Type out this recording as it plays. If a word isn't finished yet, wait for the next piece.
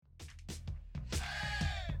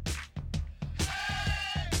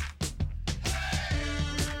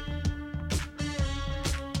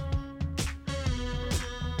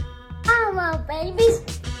on, babies.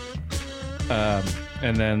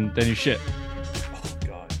 And then you shit. Oh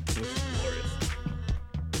god, this is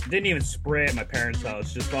glorious. Didn't even spray at my parents'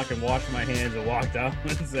 house. Just fucking washed my hands and walked out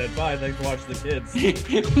and said, "Bye, thanks for watching the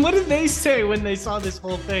kids." What did they say when they saw this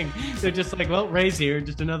whole thing? They're just like, well, Ray's here,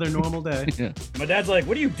 just another normal day. Yeah. My dad's like,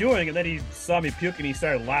 "What are you doing?" And then he saw me puke and he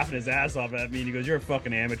started laughing his ass off at me. And he goes, "You're a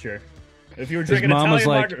fucking amateur. If you were drinking Italian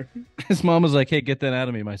lager." His mom was like, "Hey, get that out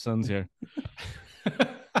of me. My son's here."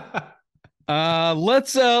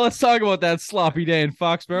 Let's talk about that sloppy day in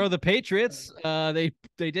Foxborough. The Patriots, they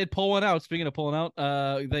did pull one out. Speaking of pulling out,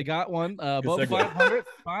 they got one. About 500,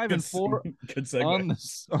 5-4 Good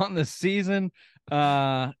segue. on the season.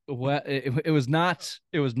 It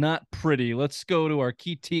was not pretty. Let's go to our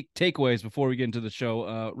key takeaways before we get into the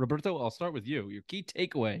show. Roberto, I'll start with you. Your key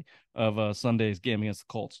takeaway of Sunday's game against the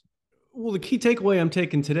Colts. Well, the key takeaway I'm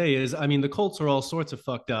taking today is, I mean, the Colts are all sorts of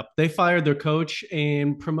fucked up. They fired their coach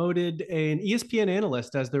and promoted an ESPN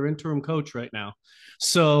analyst as their interim coach right now.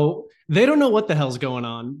 So they don't know what the hell's going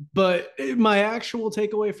on. But my actual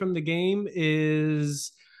takeaway from the game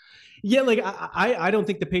is, yeah, like I don't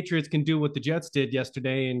think the Patriots can do what the Jets did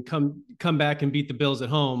yesterday and come back and beat the Bills at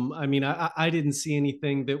home. I mean, I didn't see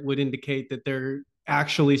anything that would indicate that they're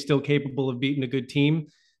actually still capable of beating a good team.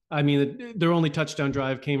 I mean, their only touchdown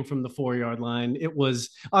drive came from the 4-yard line. It was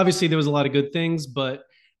obviously there was a lot of good things, but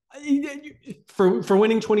for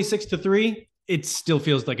winning 26-3, it still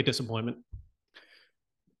feels like a disappointment.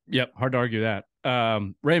 Yep, hard to argue that.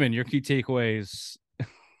 Raymond, your key takeaways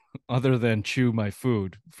other than chew my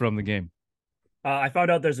food from the game. I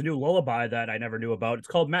found out there's a new lullaby that I never knew about. It's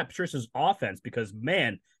called Matt Patricia's Offense because,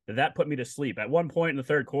 man, did that put me to sleep. At one point in the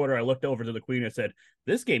third quarter, I looked over to the Queen and said,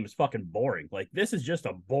 this game is fucking boring. Like, this is just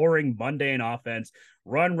a boring, mundane offense.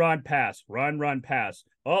 Run, pass. Run, pass.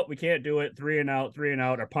 Oh, we can't do it. 3 and out.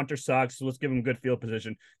 Our punter sucks, so let's give him good field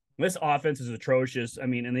position. This offense is atrocious. I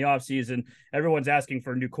mean, in the offseason, everyone's asking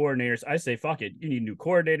for new coordinators. I say, fuck it. You need new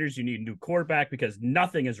coordinators. You need a new quarterback because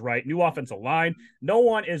nothing is right. New offensive line. No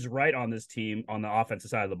one is right on this team on the offensive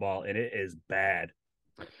side of the ball, and it is bad.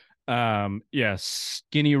 Yes,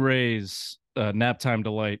 Skinny Ray's nap time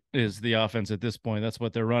delight is the offense at this point. That's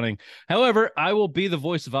what they're running. However, I will be the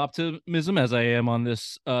voice of optimism as I am on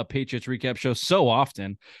this Patriots recap show so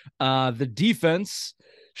often. The defense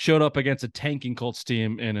showed up against a tanking Colts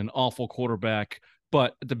team and an awful quarterback.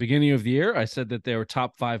 But at the beginning of the year, I said that they were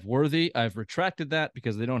top 5 worthy. I've retracted that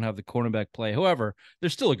because they don't have the cornerback play. However, they're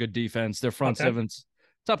still a good defense. Their front seven's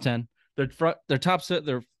top 10. Their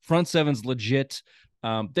front seven's legit.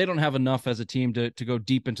 They don't have enough as a team to go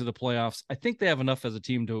deep into the playoffs. I think they have enough as a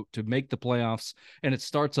team to make the playoffs, and it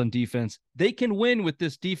starts on defense. They can win with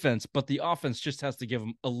this defense, but the offense just has to give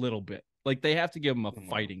them a little bit. Like, they have to give them a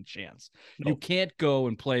fighting chance. Nope. You can't go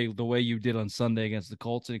and play the way you did on Sunday against the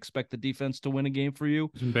Colts and expect the defense to win a game for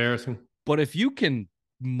you. It's embarrassing. But if you can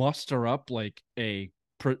muster up like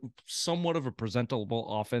somewhat of a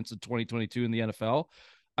presentable offense in 2022 in the NFL,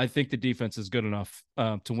 I think the defense is good enough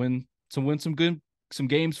to win some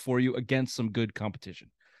games for you against some good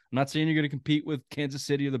competition. I'm not saying you're going to compete with Kansas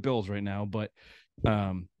City or the Bills right now, but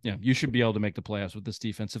you should be able to make the playoffs with this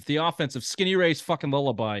defense. If the offense of Skinny Ray's fucking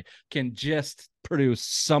lullaby can just produce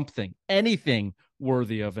something, anything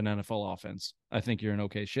worthy of an NFL offense, I think you're in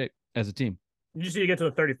okay shape as a team. You just need to get to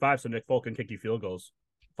the 35 so Nick Folk can kick you field goals.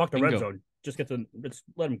 Fuck the red zone. Just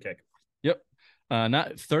let him kick. Yep.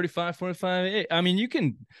 Not 35, 45, 8. I mean, you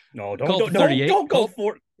can. No, don't go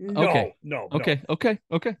for. No, okay. No. Okay.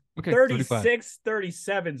 36,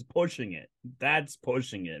 37's pushing it. That's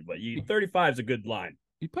pushing it. But 35 is a good line.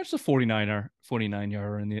 You punched the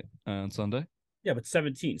 49-yarder in the on Sunday. Yeah, but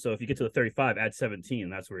 17. So if you get to the 35, add 17,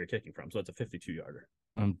 that's where you're kicking from. So it's a 52-yarder.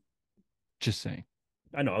 I'm just saying.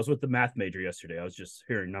 I know. I was with the math major yesterday. I was just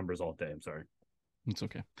hearing numbers all day. I'm sorry. It's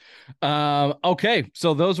okay. Okay,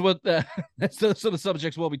 so those are the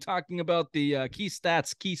subjects we'll be talking about. The key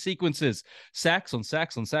stats, key sequences, sacks on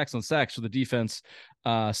sacks for the defense.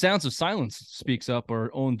 Sounds of Silence speaks up,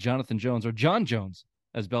 our own Jonathan Jones, or John Jones,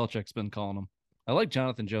 as Belichick's been calling him. I like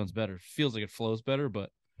Jonathan Jones better. Feels like it flows better,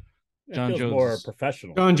 but John Jones more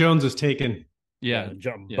professional. John Jones is taken. Yeah,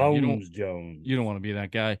 Bones Jones. You don't want to be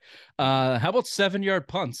that guy. How about 7-yard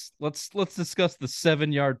punts? Let's discuss the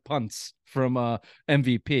 7-yard punts from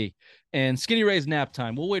MVP and Skinny Ray's nap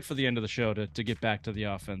time. We'll wait for the end of the show to get back to the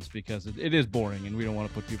offense because it is boring and we don't want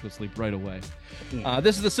to put people to sleep right away.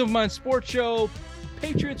 This is the Silver Mind Sports Show,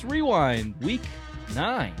 Patriots Rewind, Week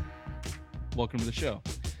 9. Welcome to the show.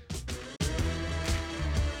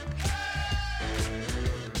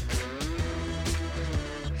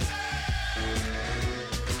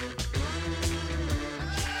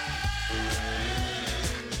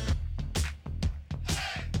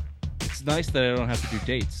 It's nice that I don't have to do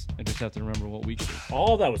dates. I just have to remember what week it is.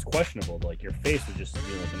 All that was questionable. Like your face was just like,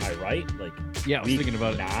 am I right? Like yeah, I was thinking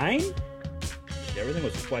about 9? Everything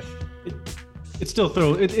was questionable. It's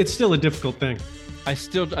still a difficult thing. I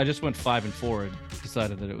just went 5 and 4 and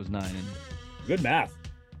decided that it was 9. And good math.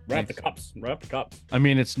 Wrap Thanks. the cups. I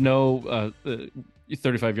mean, it's no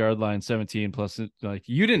 35-yard line, 17 plus. Like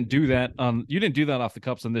you didn't do that off the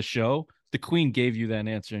cups on this show. The Queen gave you that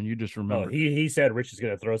answer, and you just remember. Oh, he said Rich is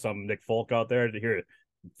gonna throw some Nick Folk out there to here.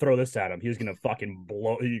 Throw this at him. He was gonna fucking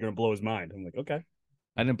blow. You're gonna blow his mind. I'm like, okay.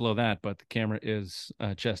 I didn't blow that, but the camera is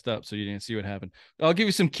chest up, so you didn't see what happened. I'll give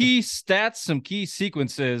you some key stats, some key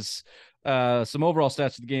sequences, some overall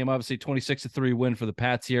stats of the game. Obviously, 26-3 win for the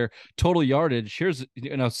Pats here. Total yardage. Here's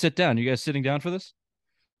sit down. You guys sitting down for this?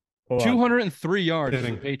 203 yards for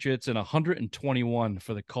the Patriots and 121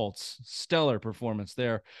 for the Colts. Stellar performance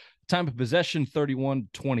there. Time of possession,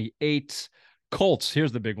 31-28. Colts,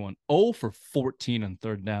 here's the big one. 0 for 14 on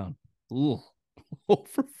third down. Ooh. 0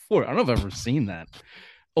 for 4. I don't know if I've ever seen that.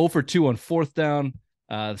 0 for 2 on fourth down.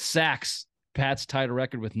 Sacks. Pats tied a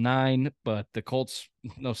record with 9, but the Colts,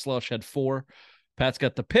 no slouch, had 4. Pats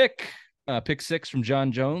got the pick 6 from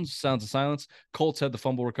John Jones. Sounds of silence. Colts had the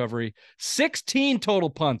fumble recovery. 16 total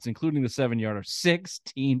punts, including the 7-yarder.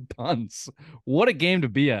 16 punts. What a game to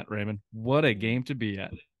be at, Raymond. What a game to be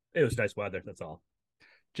at. It was nice weather. That's all.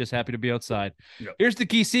 Just happy to be outside. Yep. Here's the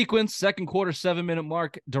key sequence. Second quarter, 7-minute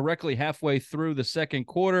mark, directly halfway through the second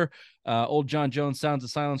quarter. Old John Jones, sounds of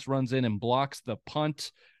silence, runs in and blocks the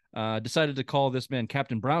punt. Decided to call this man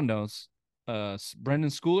Captain Brownnose. Brendan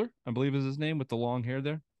Schooler, I believe is his name, with the long hair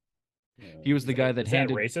there. He was the guy that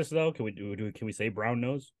handed. Is that racist though? Can we say brown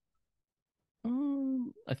nose?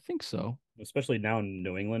 I think so. Especially now in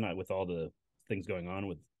New England with all the things going on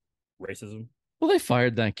with racism. Well, they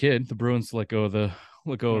fired that kid. The Bruins let go of the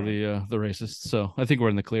racists. So I think we're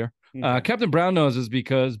in the clear. Okay. Captain Brownnose is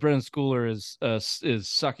because Brendan Schooler is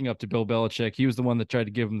sucking up to Bill Belichick. He was the one that tried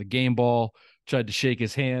to give him the game ball, tried to shake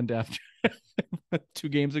his hand after 2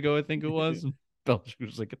 games ago, I think it was. Belichick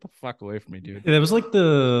was like, "Get the fuck away from me, dude." Yeah, it was like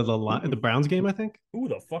the Browns game, I think. Who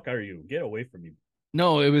the fuck are you? Get away from me.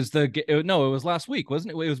 No, it was it was last week,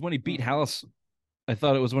 wasn't it? It was when he beat Hallis. I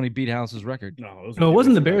thought it was when he beat Hallis's record. No, it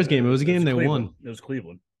wasn't the Bears game. It was a game they won. It was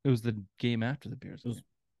Cleveland. It was the game after the Bears. It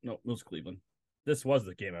was Cleveland. This was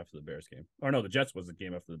the game after the Bears game. Or no, the Jets was the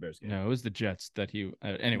game after the Bears game. No, it was the Jets that he.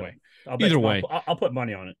 Anyway, no, either way, I'll put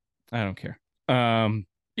money on it. I don't care.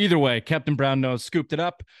 Either way, Captain Brownnose scooped it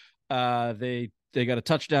up. They got a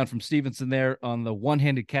touchdown from Stevenson there on the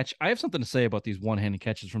one-handed catch. I have something to say about these one-handed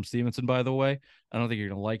catches from Stevenson, by the way. I don't think you're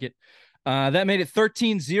going to like it. That made it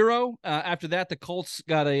 13-0. After that, the Colts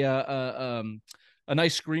got a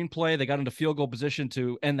nice screenplay. They got into field goal position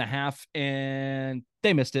to end the half, and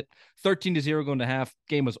they missed it. 13-0 going to half.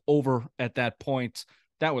 Game was over at that point.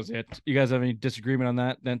 That was it. You guys have any disagreement on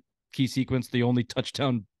that? Then key sequence, the only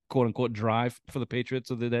touchdown, quote-unquote, drive for the Patriots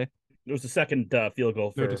of the day? It was the second field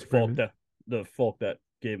goal for Folk. The Folk that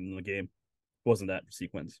gave him the game. Wasn't that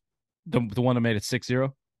sequence? The one that made it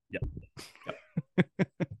 6-0? Yep.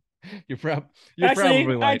 You're Actually, probably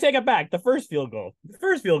right. I take it back. The first field goal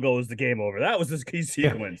was the game over. That was his key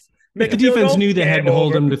sequence. Yeah. The defense knew they had to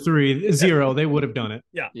hold them to 3-0. They would have done it.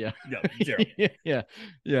 Yeah. 0.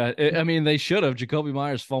 Yeah. I mean, they should have. Jacoby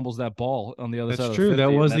Myers fumbles that ball on the other side. That's true.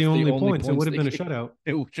 That was the only points. It would have been a shutout.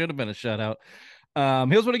 It should have been a shutout.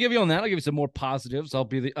 Here's what I give you on that. I'll give you some more positives. I'll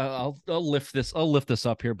lift this. I'll lift this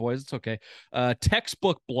up here, boys. It's okay.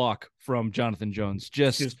 Textbook block from Jonathan Jones.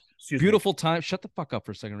 Just Excuse beautiful time. Shut the fuck up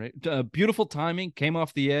for a second, right? Beautiful timing. Came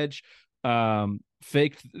off the edge.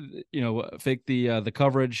 Faked the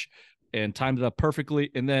coverage and timed it up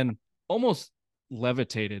perfectly, and then almost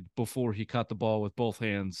levitated before he caught the ball with both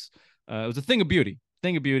hands. It was a thing of beauty.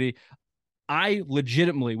 I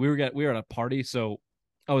legitimately, we were at a party, so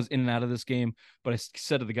I was in and out of this game, but I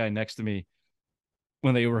said to the guy next to me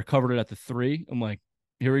when they recovered it at the 3, I'm like,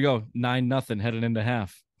 here we go, 9-0 heading into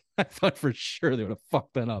half. I thought for sure they would have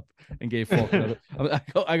fucked that up and gave Falk another.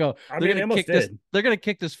 I go, they're going to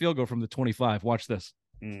kick this field goal from the 25. Watch this.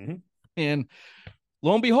 Mm-hmm. And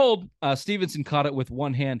lo and behold, Stevenson caught it with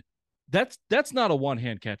one hand. That's not a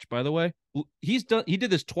one-hand catch, by the way. He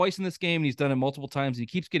did this twice in this game, and he's done it multiple times, and he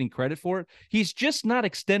keeps getting credit for it. He's just not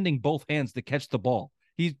extending both hands to catch the ball.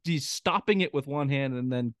 He's stopping it with one hand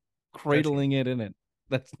and then cradling it in it.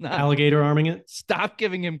 That's not alligator arming it. Stop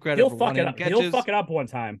giving him credit. He'll fuck it up. He'll fuck it up one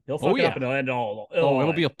time. He'll fuck it up and it'll end all.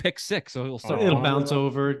 It'll be a pick 6. So it'll bounce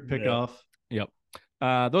over, pick off. Yep.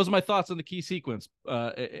 Those are my thoughts on the key sequence.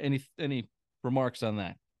 Any remarks on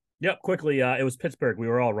that? Yep. Quickly, it was Pittsburgh. We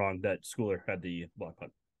were all wrong that Schooler had the block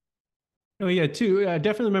punt. Oh yeah, too. I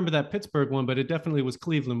definitely remember that Pittsburgh one, but it definitely was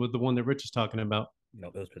Cleveland with the one that Rich is talking about. No,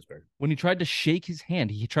 it was Pittsburgh. When he tried to shake his hand,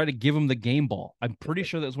 he tried to give him the game ball. I'm pretty Pittsburgh.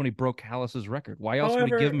 sure that was when he broke Hallis's record. Why else would he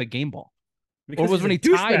give him However, a game ball? Or because was he's when a he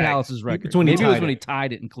tied douchebag. Hallis's record? It's when he Maybe it was tied when he it.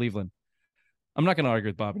 tied it in Cleveland. I'm not going to argue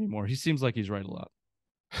with Bob anymore. He seems like he's right a lot.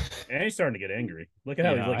 And he's starting to get angry. Look at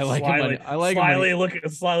how Yeah, he's like I like him.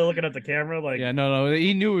 slyly looking at the camera. Like, Yeah, no,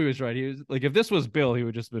 he knew he was right. He was like, if this was Bill, he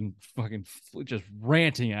would just been fucking just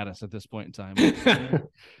ranting at us at this point in time.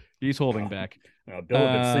 He's holding back. Bill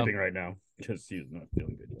had been sleeping right now because he was not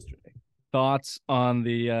feeling good yesterday. Thoughts on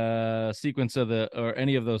the sequence of or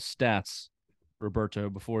any of those stats, Roberto,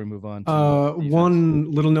 before we move on to one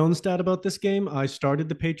little known stat about this game. I started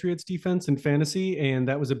the Patriots defense in fantasy, and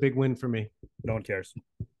that was a big win for me. No one cares.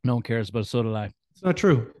 No one cares, but so did I. It's not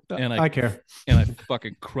true. And I care. And I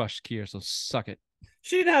fucking crushed Kier, so suck it.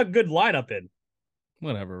 She didn't have a good lineup in.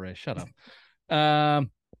 Whatever, Ray. Shut up.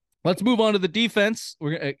 Let's move on to the defense.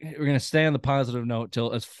 We're gonna stay on the positive note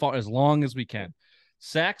till as long as we can.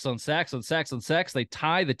 Sacks on sacks on sacks on sacks. They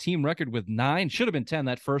tie the team record with 9. Should have been 10.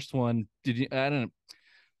 That first one. I don't know.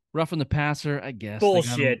 Roughing the passer, I guess.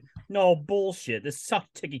 Bullshit. No bullshit. This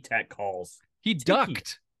sucked ticky tack calls. He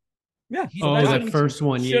ducked. Yeah. That first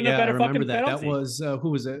one. Yeah, I remember that. Penalty. That was who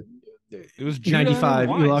was it? It was 95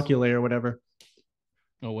 Elocule or whatever.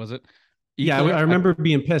 Oh, was it? Yeah, I remember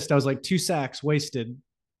being pissed. I was like, 2 sacks wasted.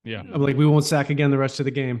 Yeah. I'm like, we won't sack again the rest of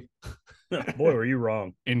the game. Boy, were you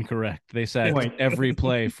wrong. Incorrect. They sacked every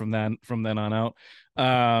play from then on out.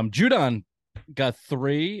 Judon got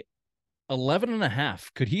 3,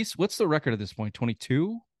 11.5. Could he? What's the record at this point?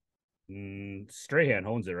 22. Strahan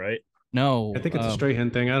owns it, right? No, I think it's a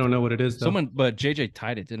Strahan thing. I don't know what it is though. But JJ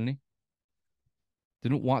tied it, didn't he?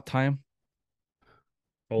 Didn't Watt tie him?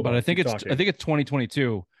 I think it's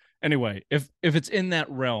 2022. Anyway, if it's in that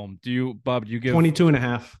realm, Bob, do you give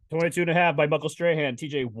 22.5? 22.5 by Michael Strahan.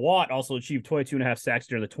 TJ Watt also achieved 22.5 sacks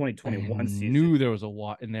during the 2021 season. Knew there was a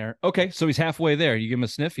Watt in there. Okay, so he's halfway there. You give him a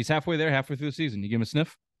sniff. He's halfway there, halfway through the season. You give him a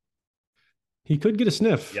sniff. He could get a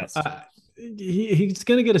sniff. Yes. He's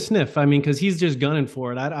going to get a sniff. I mean, because he's just gunning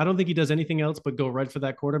for it. I don't think he does anything else but go right for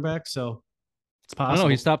that quarterback. So it's possible. I don't know.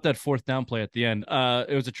 He stopped that 4th down play at the end.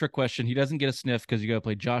 It was a trick question. He doesn't get a sniff because you got to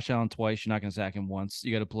play Josh Allen twice. You're not going to sack him once.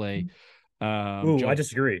 You got to play. I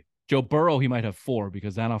disagree. Joe Burrow, he might have 4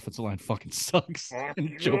 because that offensive line fucking sucks.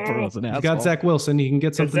 Joe Burrow's an asshole. You got Zach Wilson. You can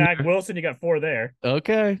get something. Zach Wilson, you got 4 there.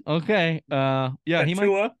 Okay. Yeah, he might.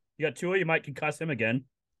 You got Tua. You might concuss him again.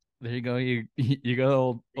 There you go. You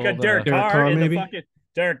go. You got Derek Carr maybe.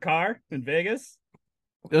 Derek Carr in Vegas.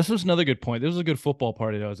 This was another good point. This was a good football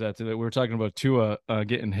party that I was at today. We were talking about Tua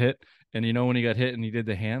getting hit, and when he got hit and he did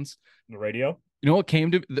the hands. The radio. You know what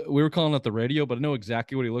came to? We were calling it the radio, but I know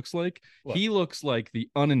exactly what he looks like. What? He looks like the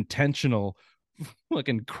unintentional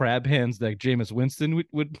fucking crab hands that Jameis Winston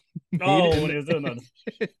would. Oh, when he was doing that.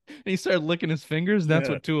 And he started licking his fingers. That's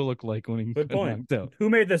what Tua looked like when he got knocked out.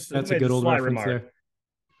 Who made this? That's a good old reference remark? there.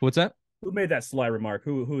 What's that? Who made that sly remark?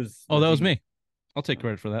 Who's? Oh, that was me. I'll take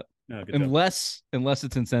credit for that. No, unless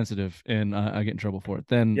it's insensitive and I get in trouble for it,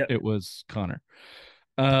 then it was Connor.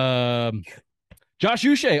 Josh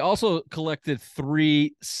Uche also collected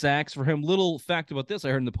 3 sacks for him. Little fact about this, I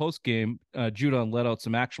heard in the post game, Judon let out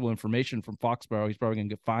some actual information from Foxborough. He's probably going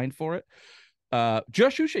to get fined for it.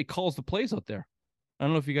 Josh Uche calls the plays out there. I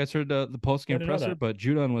don't know if you guys heard the post game presser, but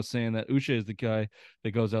Judon was saying that Uche is the guy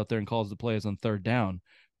that goes out there and calls the plays on 3rd down.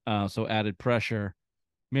 So added pressure.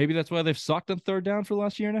 Maybe that's why they've sucked on 3rd down for the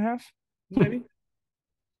last year and a half. Maybe.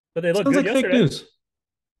 But they look good like yesterday. Fake news.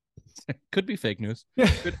 Could be fake news.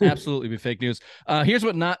 Could absolutely be fake news. Here's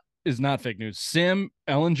what is not fake news. Sam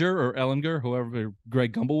Ellinger, whoever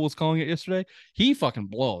Greg Gumbel was calling it yesterday, he fucking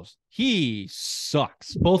blows. He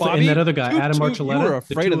sucks. Both Bobby, and that other guy, Adam Archuleta. You were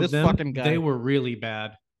afraid of this fucking guy. They were really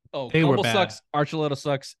bad. Oh, they Gumbel were bad. Sucks. Archuleta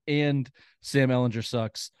sucks, and Sam Ellinger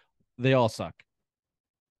sucks. They all suck.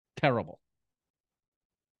 Terrible.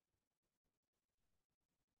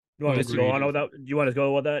 You want to go on with that? You want to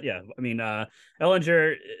go with that? Yeah. I mean,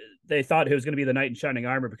 Ellinger, they thought it was going to be the knight in shining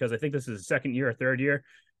armor because I think this is his 2nd year or 3rd year,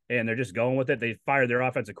 and they're just going with it. They fired their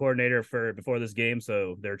offensive coordinator before this game,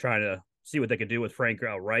 so they're trying to see what they could do with Frank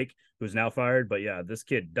Reich, who's now fired. But yeah, this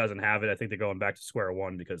kid doesn't have it. I think they're going back to square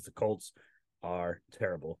one because the Colts are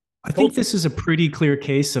terrible. I think this is a pretty clear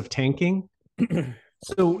case of tanking.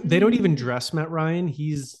 So they don't even dress Matt Ryan.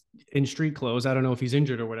 He's in street clothes. I don't know if he's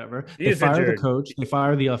injured or whatever. They fire the coach. They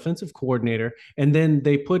fire the offensive coordinator. And then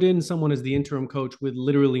they put in someone as the interim coach with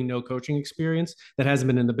literally no coaching experience that hasn't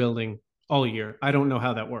been in the building all year. I don't know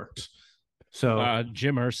how that works. So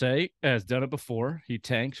Jim Irsay has done it before. He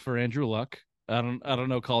tanked for Andrew Luck. I don't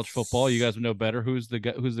know college football. You guys would know better. Who's the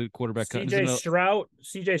guy? Who's the quarterback? CJ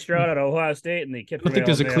Stroud out of Ohio State, and the kid I don't from think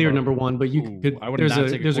there's a clear Alabama. number one, but you could. I would There's not a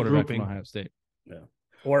take a there's a quarterback from grouping. Ohio State. Yeah.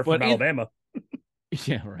 Or from Alabama.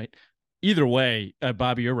 Yeah, right. Either way,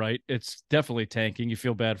 Bobby, you're right. It's definitely tanking. You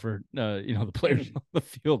feel bad for the players on the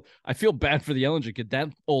field. I feel bad for the Ellinger kid. That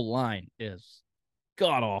old line is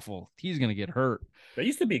god awful. He's gonna get hurt. They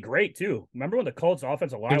used to be great too. Remember when the Colts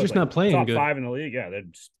offensive line They're was just like not playing top good. 5 in the league? Yeah, they're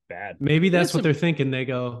just bad. Maybe that's what they're thinking. They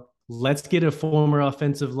go, let's get a former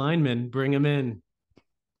offensive lineman, bring him in.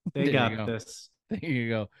 They got this. There you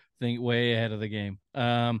go. Think way ahead of the game.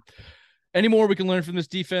 Any more we can learn from this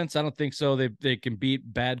defense? I don't think so. They can beat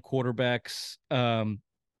bad quarterbacks. Bobby,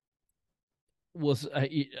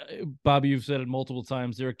 you've said it multiple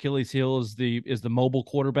times. Their Achilles heel is the mobile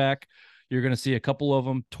quarterback. You're going to see a couple of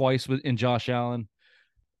them twice in Josh Allen.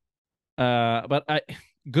 But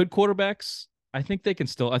good quarterbacks, I think they can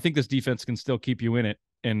still. I think this defense can still keep you in it,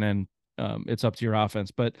 and then it's up to your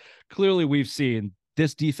offense. But clearly, we've seen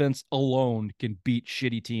this defense alone can beat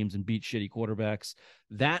shitty teams and beat shitty quarterbacks.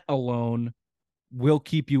 That alone will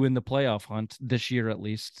keep you in the playoff hunt this year, at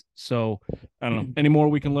least. So I don't know. Any more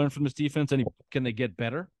we can learn from this defense? Can they get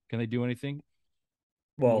better? Can they do anything?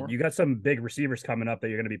 Well, you got some big receivers coming up that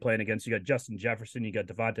you're going to be playing against. You got Justin Jefferson, you got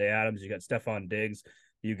Devontae Adams, you got Stephon Diggs,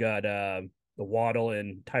 you got the Waddle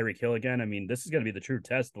and Tyreek Hill again. I mean, this is going to be the true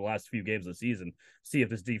test the last few games of the season. See if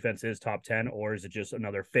this defense is top 10 or is it just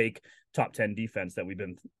another fake top 10 defense that we've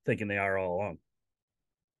been thinking they are all along.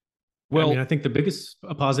 Well, I think the biggest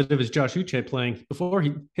positive is Josh Uche playing. Before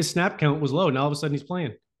his snap count was low. Now all of a sudden he's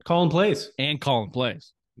playing, calling plays.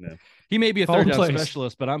 Yeah. He may be a third down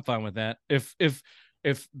specialist, but I'm fine with that. If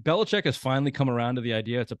Belichick has finally come around to the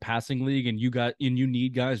idea it's a passing league and you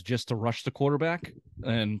need guys just to rush the quarterback,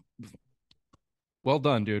 and well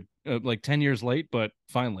done, dude. Like 10 years late, but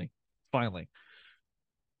finally.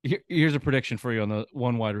 Here's a prediction for you on the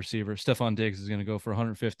one wide receiver. Stephon Diggs is going to go for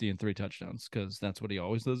 150 and 3 touchdowns because that's what he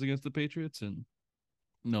always does against the Patriots, and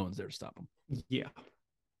no one's there to stop him. Yeah.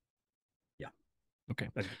 Okay.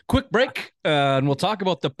 Quick break, and we'll talk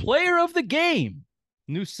about the player of the game.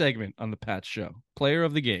 New segment on the Pat Show. Player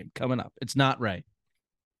of the game coming up. It's not right.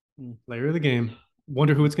 Player of the game.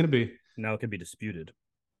 Wonder who it's going to be. Now it can be disputed.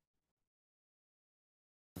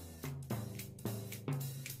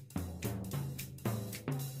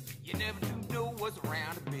 You never do know what's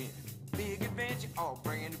around a bend. Big adventure, all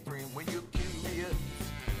brand new friend. When you're curious,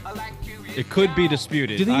 I like curious. It could be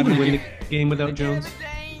disputed. Do they even win the game without Jones?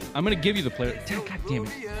 I'm going to give you the player. God damn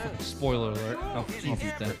it. Spoiler alert. I'll beat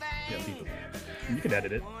that. Yeah, you can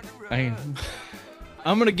edit it.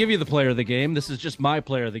 I'm going to give you the player of the game. This is just my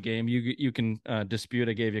player of the game. You can dispute.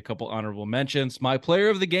 I gave you a couple honorable mentions. My player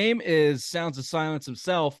of the game is Sounds of Silence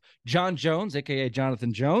himself, John Jones, a.k.a.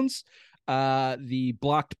 Jonathan Jones. The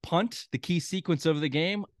blocked punt, the key sequence of the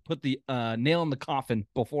game, put the nail in the coffin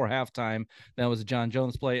before halftime. That was a John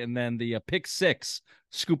Jones play. And then the pick six,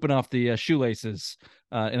 scooping off the shoelaces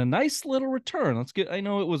in a nice little return. I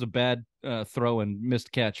know it was a bad throw and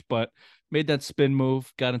missed catch, but made that spin move,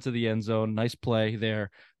 got into the end zone. Nice play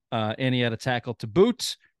there. And he had a tackle to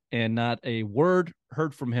boot, and not a word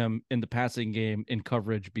heard from him in the passing game in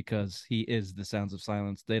coverage because he is the Sounds of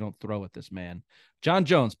Silence. They don't throw at this man. John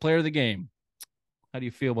Jones, player of the game. How do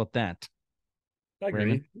you feel about that? I agree.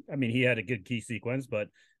 Raymond? I mean, he had a good key sequence, but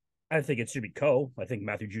I think it should be Coe. I think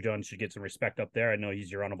Matthew Judon should get some respect up there. I know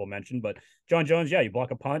he's your honorable mention, but John Jones, yeah, you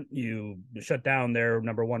block a punt, you shut down their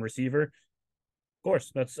number one receiver. Of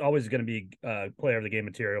course, that's always going to be player of the game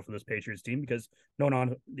material for this Patriots team because no one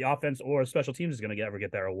on the offense or special teams is going to ever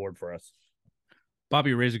get that award for us.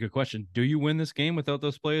 Bobby, you raised a good question. Do you win this game without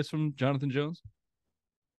those plays from Jonathan Jones?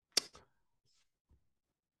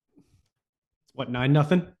 What,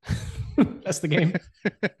 9-0? That's the game.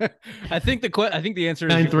 I think the answer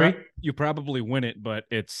is 9-3. You probably win it, but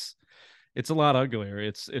it's a lot uglier.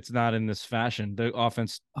 It's not in this fashion. The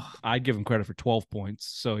offense, I'd give them credit for 12 points.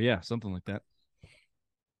 So yeah, something like that.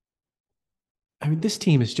 I mean, this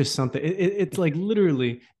team is just something. It's like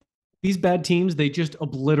literally these bad teams, they just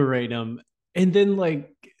obliterate them. And then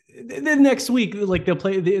then next week, like they'll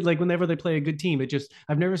play, whenever they play a good team,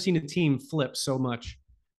 I've never seen a team flip so much.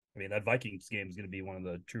 I mean, that Vikings game is going to be one of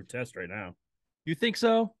the true tests right now. You think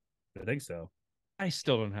so? I think so. I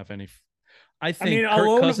still don't have any. I think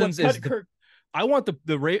Kirk Cousins is. I want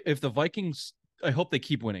if the Vikings. I hope they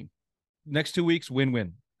keep winning. Next 2 weeks,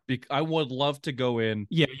 win. I would love to go in.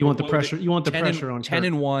 Yeah, you want the pressure. You want the pressure on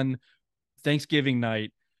 10-1 Thanksgiving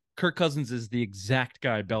night. Kirk Cousins is the exact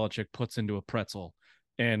guy Belichick puts into a pretzel,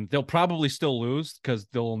 and they'll probably still lose because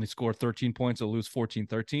they'll only score 13 points. They'll lose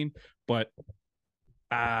 14-13, but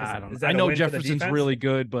I don't know. that I a know win for the Jefferson's defense? really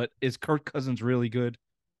good, but is Kirk Cousins really good?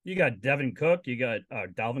 You got Devin Cook, you got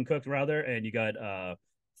Dalvin Cook rather, and you got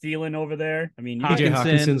Thielen over there. I mean, you TJ got,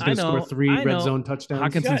 Hawkinson's I going to score know, 3 I red know. zone touchdowns.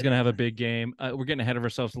 Hawkinson's going to have a big game. We're getting ahead of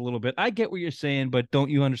ourselves a little bit. I get what you're saying, but don't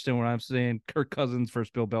you understand what I'm saying? Kirk Cousins versus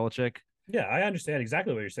Bill Belichick. yeah, I understand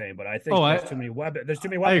exactly what you're saying, but I think Oh, there's too many weapons. There's too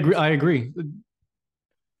many I weapons. agree. I agree.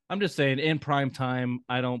 I'm just saying, in prime time,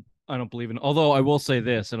 I don't believe in. Although I will say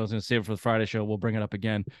this, and I was going to save it for the Friday show. We'll bring it up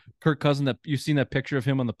again. Kirk Cousins, that you've seen that picture of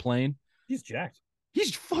him on the plane. He's jacked.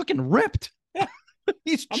 He's fucking ripped. Yeah.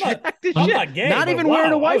 He's I'm jacked not, as I'm shit. not gay. Not but even wow,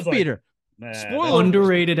 wearing a I wife was like, beater. nah, Spoiler.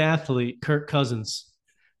 Underrated athlete, Kirk Cousins.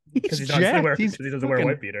 because He's he doesn't jacked. wear He's because he doesn't wear a fucking-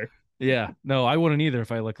 white beater. Yeah, no, I wouldn't either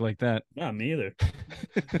if I looked like that. Not me either.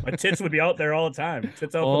 My tits would be out there all the time.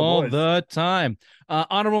 Tits out All for the boys. the time.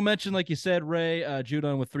 Honorable mention, like you saad, Ray,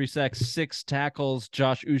 Judon with 3 sacks, 6 tackles.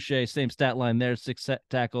 Josh Uche, same stat line there, 6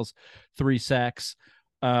 tackles, 3 sacks.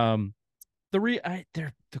 The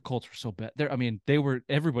Colts were so bad.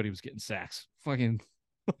 Everybody was getting sacks. Fucking,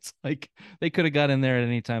 it's like they could have got in there at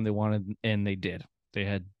any time they wanted, and they did. They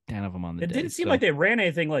had 10 of them on the It day. didn't seem like they ran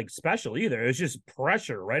anything like special either. It was just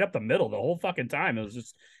pressure right up the middle the whole fucking time. It was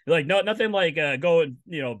just like nothing like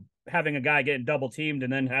having a guy getting double teamed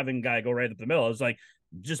and then having a guy go right up the middle. It was like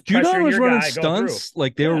just Judon was your running guy, stunts.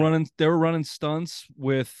 Like they were running stunts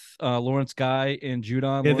with Lawrence Guy and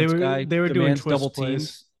Judon. Yeah, Lawrence they were doing demands twist double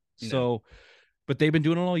plays. teams. So, but they've been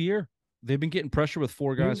doing it all year. They've been getting pressure with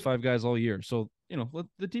 4 guys, 5 guys all year. So,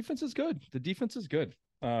 the defense is good. The defense is good.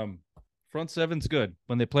 Front seven's good.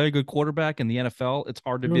 When they play a good quarterback in the NFL, it's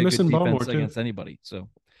hard to be a good defense against anybody. So,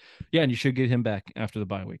 yeah, and you should get him back after the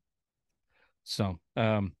bye week. So,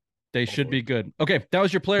 they should be good. Okay, that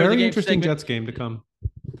was your player of the game. Very interesting segment. Jets game to come.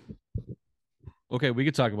 Okay, we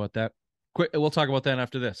could talk about that. Quick, we'll talk about that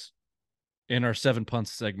after this. In our 7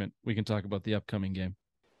 punts segment, we can talk about the upcoming game.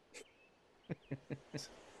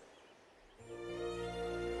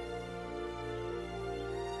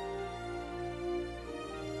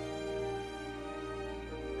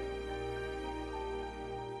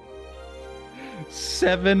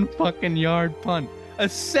 Seven fucking yard punt. A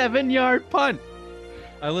 7-yard punt.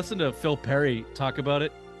 I listened to Phil Perry talk about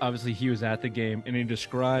it. Obviously, he was at the game, and he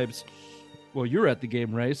describes. Well, you're at the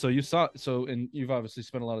game, Ray. So you saw. So, and you've obviously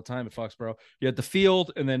spent a lot of time at Foxborough. You're at the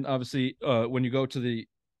field, and then obviously, when you go to the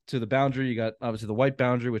boundary, you got obviously the white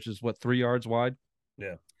boundary, which is 3 yards wide.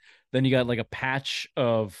 Yeah. Then you got like a patch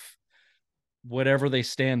of whatever they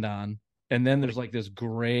stand on. And then there's like this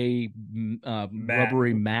gray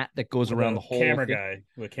rubbery mat that goes around the whole camera thing. guy.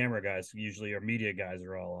 The camera guys usually or media guys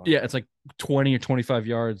are all on. Yeah, it's like 20 or 25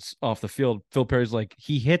 yards off the field. Phil Perry's like,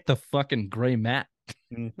 he hit the fucking gray mat.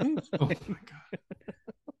 Mm-hmm. Oh my god.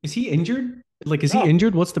 Is he injured? Like, is he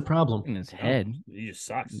injured? What's the problem? In his head. He just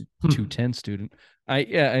sucks. 210 student.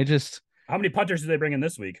 I just How many punters did they bring in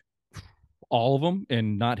this week? all of them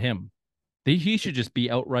and not him. He should just be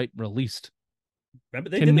outright released. Remember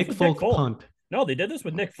they Can did Nick this with Folk Nick Folk. punt? No, they did this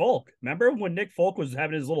with Nick Folk. Remember when Nick Folk was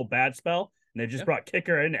having his little bad spell and they just brought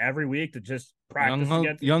kicker in every week to just practice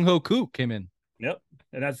against Young Ho Koo came in. Yep.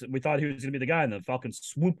 And we thought he was gonna be the guy, and the Falcons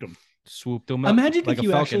swooped him. Swooped him up. Imagine like if a you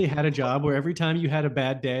falcon. actually had a job where every time you had a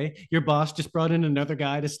bad day, your boss just brought in another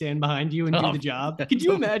guy to stand behind you and do the job. Could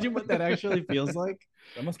you imagine what that actually feels like?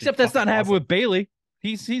 Except that's not happening with Bailey.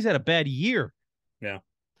 He's had a bad year. Yeah.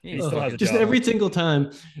 He still has a just job. every single time,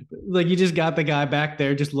 like you just got the guy back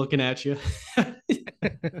there just looking at you.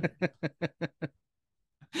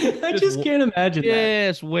 I just can't imagine that.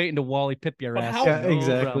 Yes, waiting to Wally Pip your But ass. how- Yeah,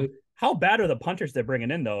 exactly. How bad are the punters they're bringing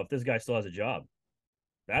in though? If this guy still has a job,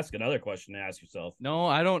 that's another question to ask yourself. No,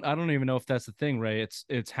 I don't even know if that's the thing, Ray.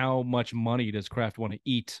 It's how much money does Kraft want to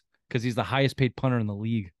eat? Because he's the highest paid punter in the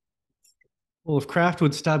league. Well, if Kraft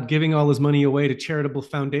would stop giving all his money away to charitable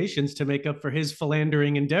foundations to make up for his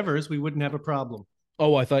philandering endeavors, we wouldn't have a problem.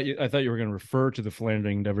 Oh, I thought you were going to refer to the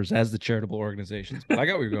philandering endeavors as the charitable organizations. But I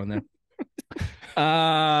got where you're going there.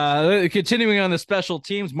 Continuing on the special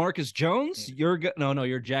teams, Marcus Jones. You're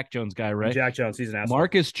Jack Jones guy, right? Jack Jones, he's an asshole.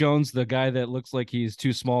 Marcus Jones, the guy that looks like he's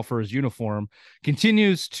too small for his uniform,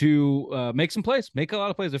 continues to make a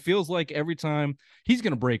lot of plays. It feels like every time he's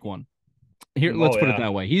going to break one. Here, let's put it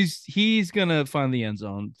that way. He's going to find the end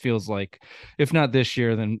zone. Feels like, if not this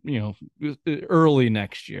year, then early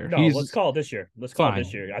next year. No, let's call it this year. I think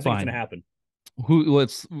it's going to happen.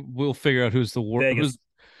 We'll figure out who's the worst.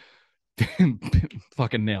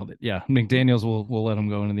 Fucking nailed it. Yeah, McDaniels will let him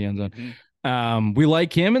go into the end zone. Mm-hmm. We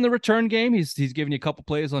like him in the return game. He's giving you a couple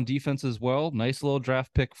plays on defense as well. Nice little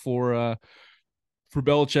draft pick for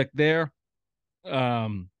Belichick there.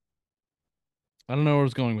 I don't know where I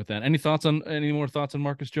was going with that. Any more thoughts on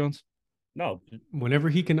Marcus Jones? No, Whenever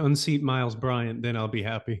he can unseat Miles Bryant, then I'll be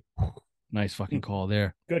happy. Nice fucking call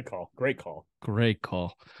there. good call. Great call. Great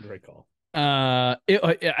call. Great call.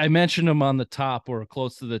 I mentioned him on the top or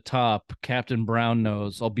close to the top. Captain Brown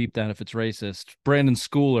knows. I'll beep that if it's racist. Brandon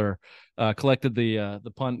Schooler collected the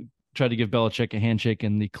punt, tried to give Belichick a handshake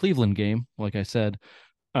in the Cleveland game. Like I said,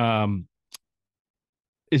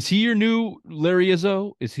 is he your new Larry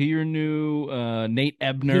Izzo? Is he your new Nate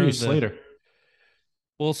Ebner? Slater.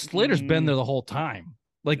 Well, Slater's been there the whole time.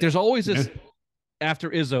 Like, there's always this.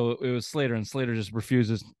 After Izzo, it was Slater, and Slater just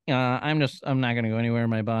refuses. I'm not going to go anywhere.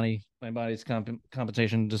 My body's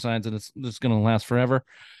compensation decides that it's going to last forever.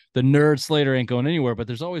 The nerd Slater ain't going anywhere, but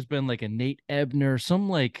there's always been like a Nate Ebner, some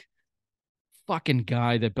like fucking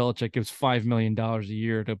guy that Belichick gives $5 million a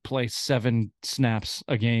year to play 7 snaps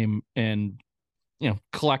a game and,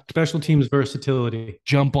 collect special teams versatility,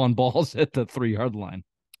 jump on balls at the 3-yard line.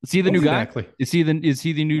 Is he the new guy? Is he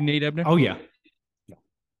the new Nate Ebner? Oh yeah.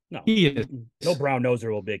 No, he is. No brown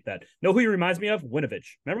noser will make that. Know who he reminds me of? Winovich.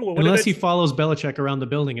 Remember Winovich? Unless he follows Belichick around the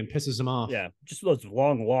building and pisses him off. Yeah, just those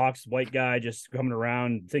long walks, white guy just coming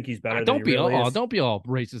around, think he's better. Don't be all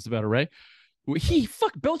racist about it, Ray.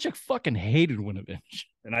 Belichick fucking hated Winovich,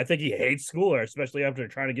 and I think he hates Schooler, especially after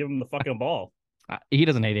trying to give him the fucking ball. He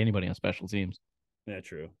doesn't hate anybody on special teams. Yeah,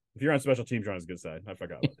 true. If you're on special teams, you're on his good side. I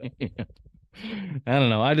forgot about that. I don't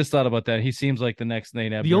know. I just thought about that. He seems like the next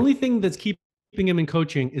Nate Ebner. The only thing that's keeping him in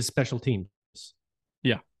coaching is special teams.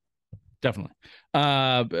 Yeah, definitely.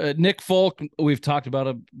 Nick Folk, we've talked about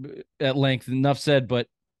it at length. Enough said, but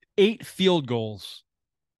 8 field goals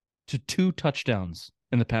to 2 touchdowns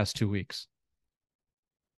in the past 2 weeks.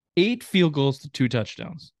 8 field goals to 2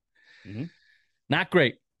 touchdowns. Mm-hmm. Not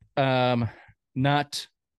great. Not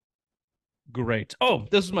great. Oh,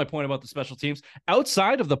 this is my point about the special teams.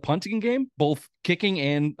 Outside of the punting game, both kicking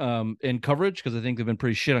and coverage, because I think they've been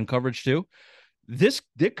pretty shit on coverage too. This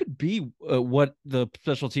could be what the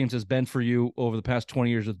special teams has been for you over the past 20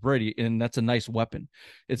 years with Brady, and that's a nice weapon.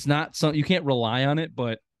 It's not something you can't rely on it,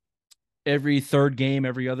 but every third game,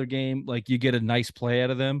 every other game, like you get a nice play out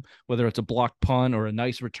of them, whether it's a block punt or a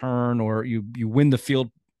nice return, or you win the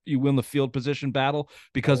field position battle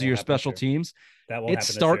because of your special teams. That won't happen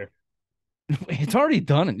this year. It's already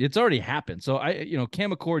done. It's already happened. So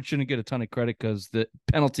Cam McCord shouldn't get a ton of credit because the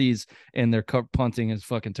penalties and their punting is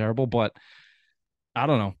fucking terrible. But I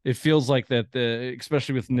don't know. It feels like that,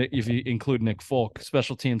 especially with Nick, if you include Nick Folk,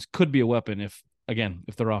 special teams could be a weapon if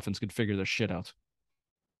their offense could figure their shit out.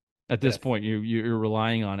 At this point, you're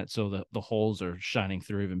relying on it, so the holes are shining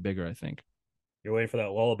through even bigger, I think. You're waiting for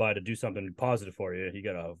that lullaby to do something positive for you. You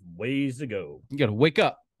got a ways to go. You got to wake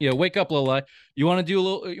up. Yeah, wake up, Lullaby. You want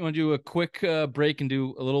to do a quick break and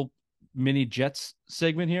do a little mini Jets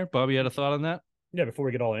segment here? Bobby had a thought on that? Yeah, before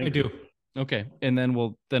we get all angry. I do. Okay, and then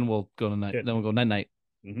we'll go to night. Yeah. Then we'll go night.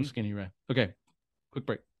 Mm-hmm. Skinny Ray. Okay, quick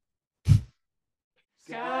break.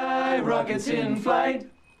 Sky rockets in flight.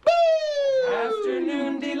 Woo!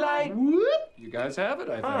 Afternoon delight. Whoop. You guys have it,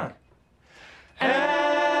 I think.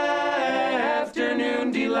 Afternoon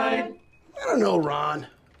delight. I don't know, Ron.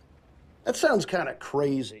 That sounds kind of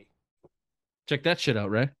crazy. Check that shit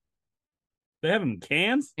out, Ray. They have them in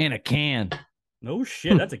cans? In a can. No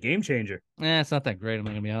shit. That's a game changer. It's not that great. I'm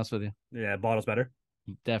not gonna be honest with you. Yeah, bottle's better.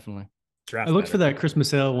 Definitely. I looked for that Christmas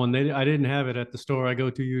sale one. I didn't have it at the store I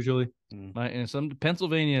go to usually. Some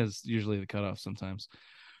Pennsylvania is usually the cutoff sometimes,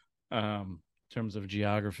 in terms of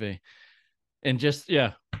geography, and just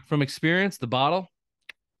from experience, the bottle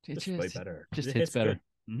It's way better. Just hits better.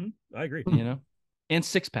 Mm-hmm. I agree. And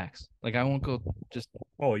 6-packs. Like I won't go just.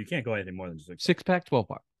 Oh, you can't go anything more than 6-pack,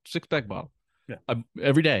 12-pack, 6-pack bottle. Yeah,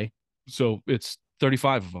 every day. So it's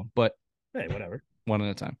 35 of them, but hey, whatever. One at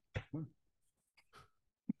a time.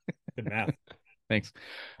 Good math. Thanks.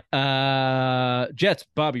 Jets,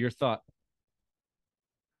 Bobby, your thought.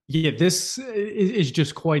 Yeah, this is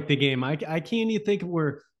just quite the game. I can't even think of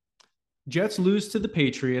where Jets lose to the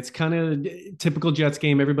Patriots, kind of typical Jets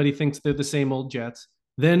game. Everybody thinks they're the same old Jets.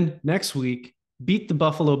 Then next week, beat the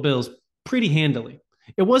Buffalo Bills pretty handily.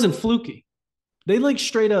 It wasn't fluky. They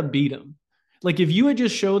straight up beat them. Like if you had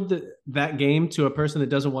just showed that game to a person that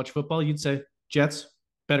doesn't watch football, you'd say Jets,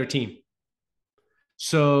 better team.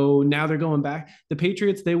 So now they're going back. The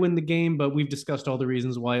Patriots, they win the game, but we've discussed all the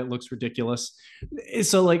reasons why it looks ridiculous.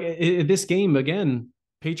 So this game, again,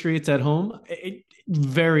 Patriots at home,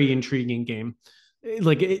 very intriguing game.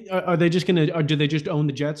 Are they just going to, do they just own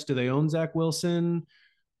the Jets? Do they own Zach Wilson?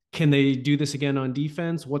 Can they do this again on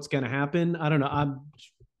defense? What's going to happen? I don't know.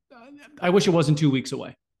 I wish it wasn't 2 weeks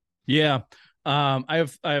away. Yeah.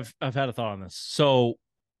 I've had a thought on this. So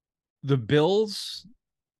the Bills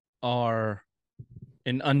are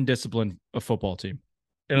an undisciplined football team,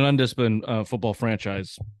 an undisciplined football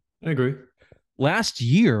franchise. I agree. Last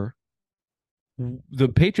year, the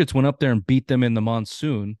Patriots went up there and beat them in the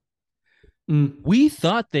monsoon. We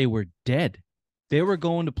thought they were dead. They were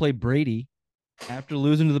going to play Brady after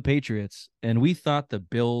losing to the Patriots, and we thought the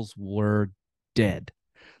Bills were dead.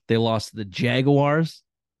 They lost to the Jaguars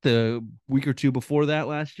the week or two before that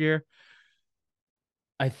last year.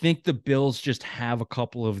 I think the Bills just have a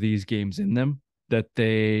couple of these games in them that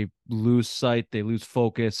they lose sight, they lose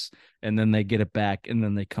focus, and then they get it back, and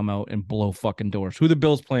then they come out and blow fucking doors. Who the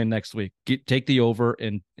Bills playing next week? Take the over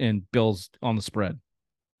and Bills on the spread.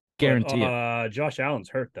 Guarantee it. Josh Allen's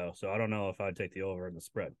hurt though, so I don't know if I'd take the over in the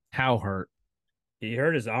spread. How hurt? He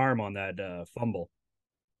hurt his arm on that fumble.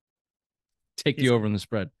 Take the over in the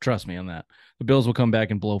spread. Trust me on that. The Bills will come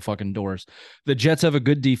back and blow fucking doors. The Jets have a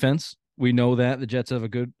good defense. We know that. The Jets have a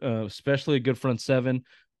good, especially a good front seven.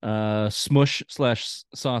 Smush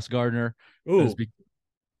 / Sauce Gardner. Ooh,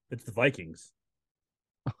 it's the Vikings.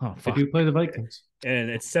 Oh, They do play the Vikings.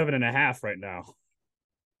 And it's 7.5 right now.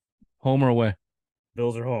 Home or away?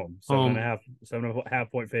 Bills are home.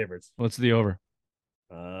 7.5 point favorites. What's the over?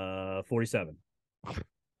 47.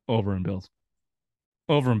 Over in Bills.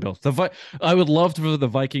 Over in Bills. I would love for the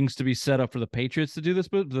Vikings to be set up for the Patriots to do this,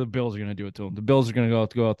 but the Bills are going to do it to them. The Bills are going to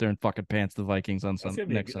go out there and fucking pants the Vikings on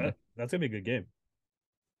next Sunday. That's going to be a good game.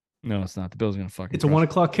 No, it's not. The Bills are going to fucking. It's a 1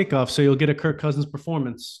 o'clock kickoff, so you'll get a Kirk Cousins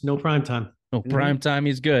performance. No prime time. No prime time.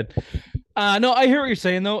 He's good. No, I hear what you're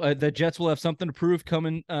saying though. The Jets will have something to prove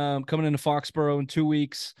coming into Foxborough in 2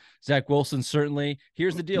 weeks. Zach Wilson certainly.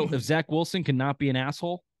 Here's the deal: if Zach Wilson cannot be an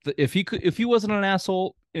asshole, if he wasn't an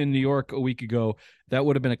asshole in New York a week ago, that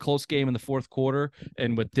would have been a close game in the fourth quarter.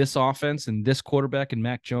 And with this offense and this quarterback and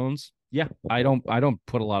Mac Jones, yeah, I don't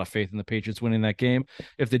put a lot of faith in the Patriots winning that game.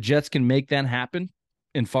 If the Jets can make that happen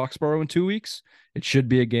in Foxborough in 2 weeks, it should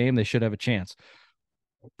be a game. They should have a chance.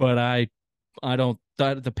 But I don't.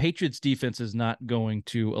 The Patriots defense is not going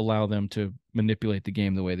to allow them to manipulate the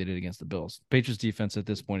game the way they did against the Bills. The Patriots defense at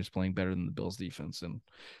this point is playing better than the Bills defense, and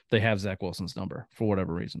they have Zach Wilson's number for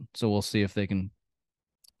whatever reason. So we'll see if they can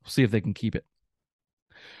keep it.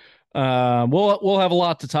 We'll have a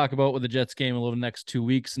lot to talk about with the Jets game over the next 2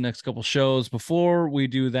 weeks, the next couple shows. Before we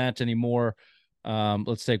do that anymore,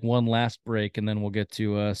 let's take one last break, and then we'll get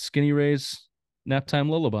to Skinny Ray's Nap Time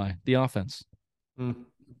Lullaby, the offense.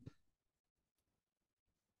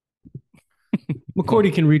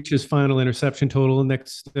 McCourty can reach his final interception total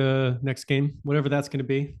next game, whatever that's going to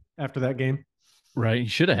be after that game. Right, he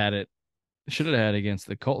should have had it. Should have had it against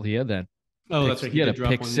the Colts. He had that. Oh, that's right. He had a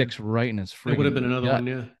pick six right in his freaking. It would have been another one,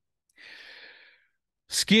 yeah.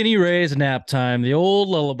 Skinny Ray's nap time. The old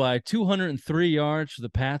lullaby. 203 yards for the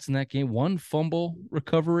Pats in that game. 1 fumble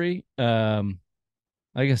recovery. Like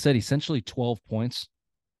I said, essentially 12 points.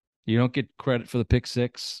 You don't get credit for the pick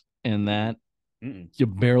six and that. You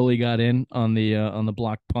barely got in on the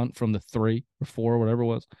block punt from the 3 or 4, whatever it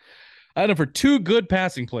was. I had him for 2 good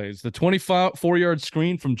passing plays. The 24-yard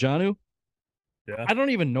screen from Jonnu. Yeah. I don't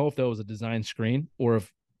even know if that was a design screen or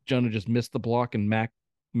if Jonnu just missed the block and Mac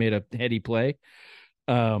made a heady play.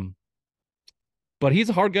 But he's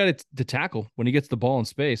a hard guy to tackle when he gets the ball in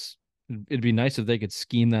space. It'd be nice if they could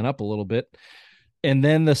scheme that up a little bit. And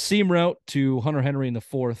then the seam route to Hunter Henry in the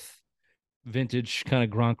 4th. Vintage kind of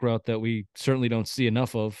Gronk route that we certainly don't see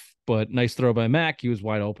enough of, but nice throw by Mac. He was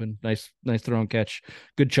wide open. Nice throw and catch.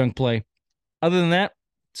 Good chunk play. Other than that,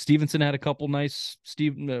 Stevenson had a couple nice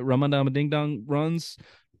Ramadama Ding Dong runs,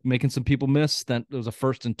 making some people miss. That was a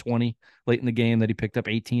 1st and 20 late in the game that he picked up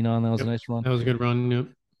 18 on. That was a nice run. That was a good run. Yep.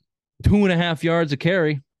 2.5 yards a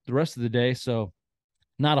carry the rest of the day. So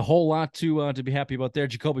not a whole lot to be happy about there.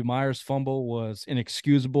 Jacoby Myers' fumble was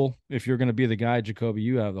inexcusable. If you're going to be the guy, Jacoby,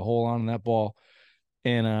 you have the whole on that ball.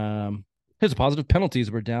 And his positive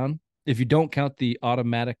penalties were down. If you don't count the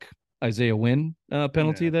automatic Isaiah Wynn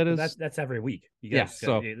penalty, that's every week.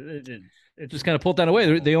 So it just kind of pulled that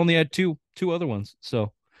away. They only had two other ones,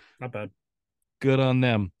 so not bad. Good on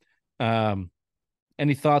them.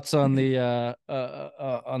 Any thoughts on the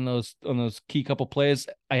on those key couple plays?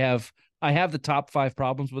 I have the top 5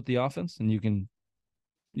 problems with the offense, and you can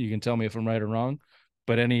tell me if I'm right or wrong.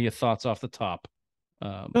 But any thoughts off the top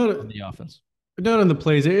on the offense? Not on the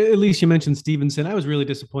plays. At least you mentioned Stevenson. I was really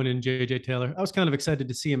disappointed in J.J. Taylor. I was kind of excited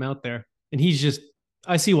to see him out there, and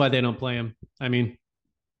I see why they don't play him. I mean,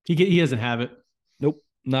 he doesn't have it. Nope,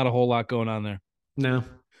 not a whole lot going on there.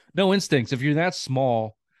 No instincts. If you're that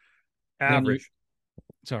small, average.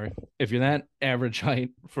 If you're that average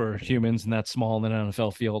height for humans and that small in an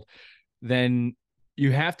NFL field, then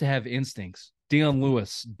you have to have instincts. Deion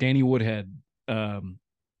Lewis, Danny Woodhead,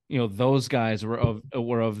 those guys were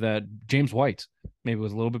of that. James White maybe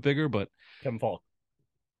was a little bit bigger, but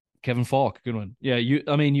Kevin Falk, good one. Yeah,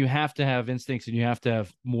 you have to have instincts and you have to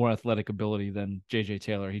have more athletic ability than JJ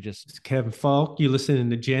Taylor. It's Kevin Falk. You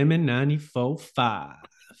listening to Jammin' 94.5.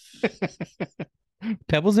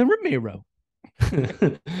 Pebbles and Ramiro.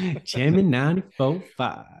 Jammin'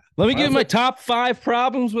 94.5. Let me give my top 5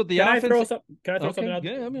 problems with the offense. Can I throw something out?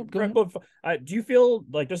 Yeah, go ahead. Do you feel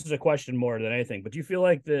like, this is a question more than anything, but do you feel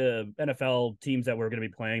like the NFL teams that we're going to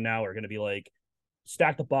be playing now are going to be like,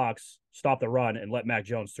 stack the box, stop the run, and let Mac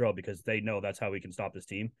Jones throw because they know that's how we can stop this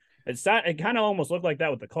team? It kind of almost looked like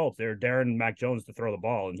that with the Colts. They were daring Mac Jones to throw the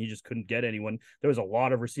ball, and he just couldn't get anyone. There was a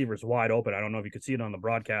lot of receivers wide open. I don't know if you could see it on the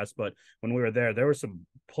broadcast, but when we were there were some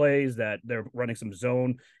plays that they're running some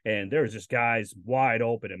zone, and there was just guys wide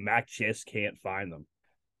open, and Mac just can't find them.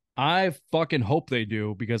 I fucking hope they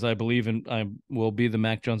do, because I believe I will be the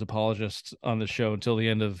Mac Jones apologist on the show until the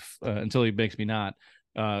end of until he makes me not.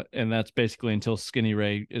 And that's basically until Skinny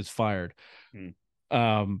Ray is fired.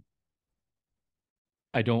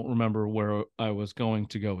 I don't remember where I was going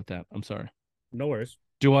to go with that. I'm sorry. No worries.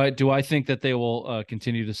 Do I think that they will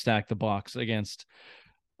continue to stack the box against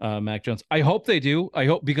Mac Jones? I hope they do.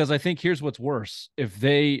 Because I think here's what's worse. If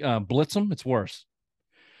they blitz them, it's worse.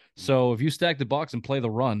 So if you stack the box and play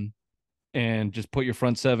the run and just put your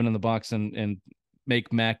front 7 in the box and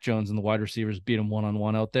make Mac Jones and the wide receivers beat him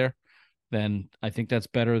one-on-one out there, then I think that's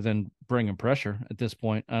better than bringing pressure at this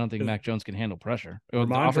point. I don't think Mac Jones can handle pressure. The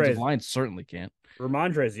offensive line certainly can't.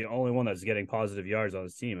 Ramondre is the only one that's getting positive yards on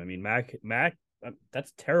his team. I mean, Mac,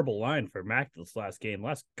 that's a terrible line for Mac this last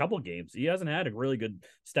couple games. He hasn't had a really good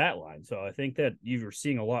stat line. So I think that you're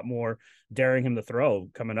seeing a lot more daring him to throw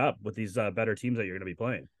coming up with these better teams that you're going to be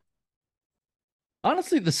playing.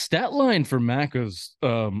 Honestly, the stat line for Mac is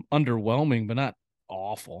underwhelming, but not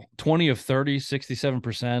awful. 20 of 30,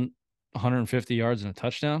 67%. 150 yards and a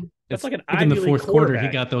touchdown. That's like an in the fourth quarter he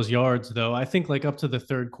got those yards, though. I think like up to the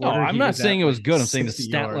third quarter. No, I'm not saying it was good. I'm saying the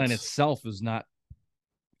stat line itself is not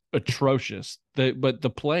atrocious. But the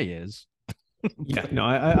play is. Yeah, no,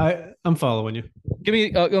 I'm following you. Give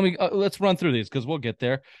me let's run through these because we'll get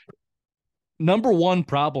there. Number one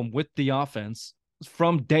problem with the offense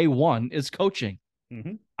from day one is coaching.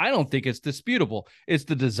 Mm-hmm. I don't think it's disputable. It's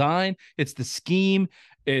the design, it's the scheme,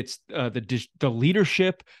 it's the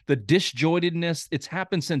leadership, the disjointedness. It's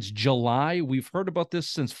happened since July. We've heard about this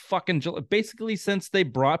since fucking July, basically since they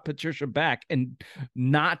brought Patricia back and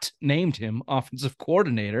not named him offensive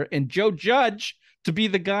coordinator, and Joe Judge to be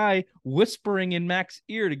the guy whispering in Mac's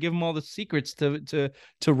ear to give him all the secrets to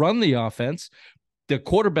run the offense. The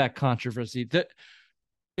quarterback controversy, that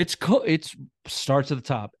it starts at the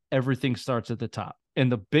top. Everything starts at the top. And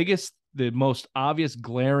the most obvious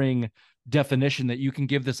glaring definition that you can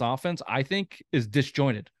give this offense, I think, is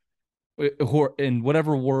disjointed. Or in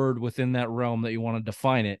whatever word within that realm that you want to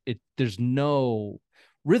define it, there's no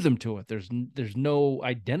rhythm to it. There's no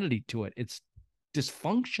identity to it. It's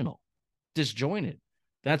dysfunctional, disjointed.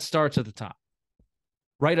 That starts at the top.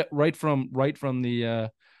 Right from the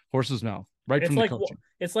horse's mouth.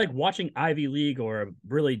 It's like watching Ivy League or a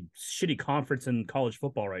really shitty conference in college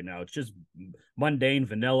football right now. It's just mundane,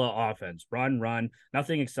 vanilla offense. Run,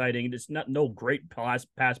 nothing exciting. It's no great pass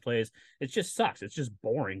plays. It just sucks. It's just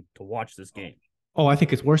boring to watch this game. Oh, I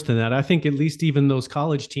think it's worse than that. I think at least even those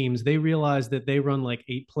college teams, they realize that they run like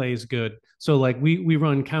 8 plays good. So like we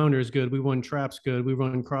run counters good, we run traps good, we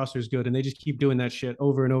run crossers good, and they just keep doing that shit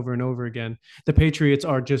over and over and over again. The Patriots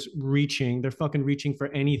are just reaching. They're fucking reaching for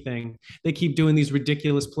anything. They keep doing these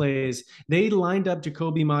ridiculous plays. They lined up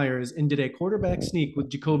Jacoby Myers and did a quarterback sneak with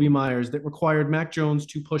Jacoby Myers that required Mac Jones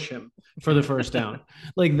to push him for the first down.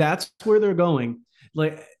 Like that's where they're going.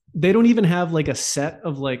 Like they don't even have like a set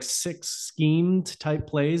of like 6 schemed type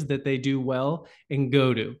plays that they do well and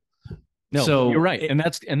go to. No, so you're right.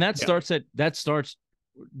 That starts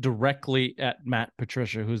directly at Matt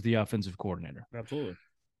Patricia, who's the offensive coordinator. Absolutely.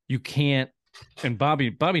 You can't, and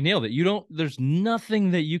Bobby nailed it. There's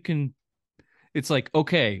nothing that you can, it's like,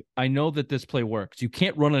 okay, I know that this play works. You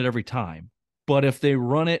can't run it every time, but if they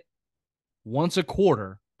run it once a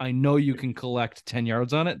quarter, I know you can collect 10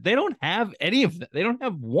 yards on it. They don't have any of that. They don't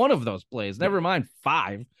have one of those plays. Never mind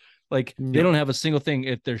 5. Like they don't have a single thing.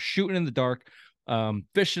 If they're shooting in the dark,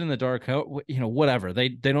 fishing in the dark, whatever. They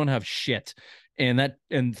don't have shit. And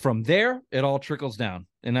from there, it all trickles down.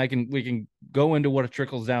 And we can go into what it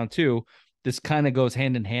trickles down to. This kind of goes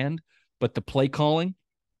hand in hand, but the play calling,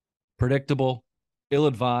 predictable,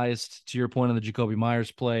 ill-advised. To your point on the Jacoby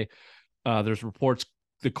Myers play, there's reports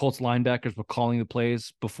the Colts linebackers were calling the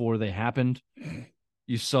plays before they happened.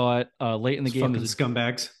 You saw it late in the game. Fucking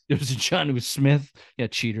scumbags. There was a Jonnu Smith. Yeah,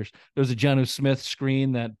 cheaters. There was a Jonnu Smith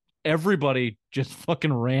screen that everybody just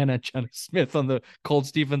fucking ran at Jonnu Smith on the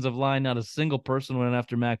Colts defensive line. Not a single person went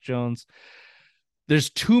after Mac Jones. There's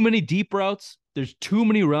too many deep routes. There's too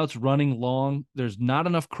many routes running long. There's not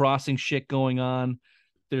enough crossing shit going on.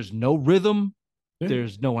 There's no rhythm. Yeah.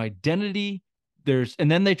 There's no identity.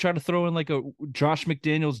 And then they try to throw in like a Josh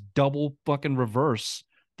McDaniels double fucking reverse.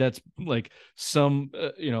 That's like some,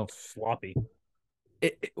 sloppy.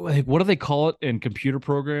 Like, what do they call it in computer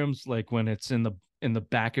programs? Like when it's in the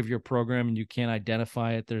back of your program and you can't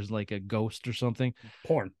identify it, there's like a ghost or something.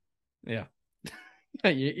 Porn. Yeah. Yeah,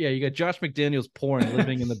 you got Josh McDaniels porn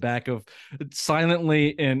living in the back of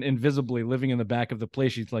silently and invisibly living in the back of the play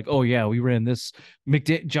sheets. Like, oh yeah, we ran this.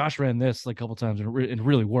 Josh ran this like a couple times and it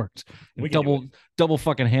really worked. And double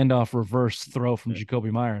fucking handoff reverse throw from Jacoby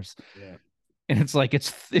Myers. Yeah. And it's like it's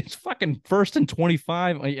fucking 1st and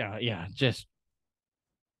 25. Yeah, just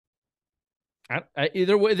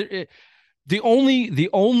either way. The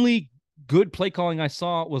only good play calling I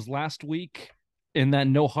saw was last week in that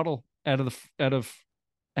no huddle out of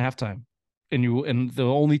halftime, and the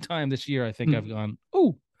only time this year I think I've gone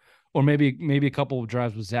ooh, or maybe a couple of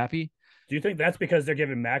drives with Zappy. Do you think that's because they're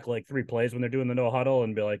giving Mac like 3 plays when they're doing the no huddle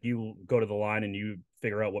and be like, you go to the line and you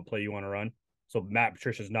figure out what play you want to run? So Matt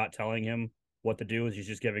Patricia's not telling him what to do, is he's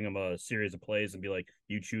just giving him a series of plays and be like,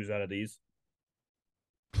 you choose out of these.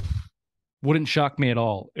 Wouldn't shock me at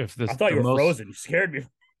all if this. I thought you were frozen. You scared me.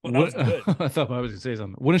 Well, that was good. I thought I was going to say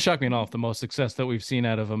something. Wouldn't shock me at all if the most success that we've seen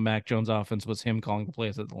out of a Mac Jones offense was him calling the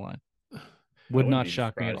plays at the line. Would not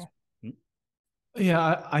shock me at all.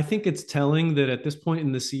 Yeah, I think it's telling that at this point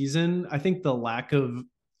in the season, I think the lack of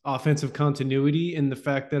offensive continuity and the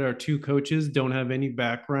fact that our 2 coaches don't have any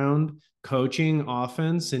background coaching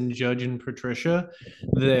offense, and Judge and Patricia,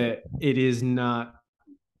 that it is not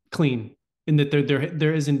clean, and that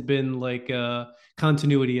there hasn't been like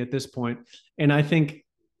continuity at this point. And I think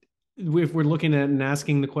if we're looking at and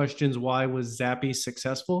asking the questions, why was Zappy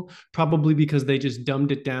successful? Probably because they just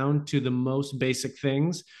dumbed it down to the most basic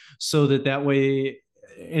things, so that way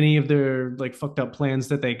any of their like fucked up plans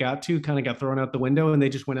that they got kind of got thrown out the window, and they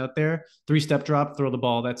just went out there, 3-step drop, throw the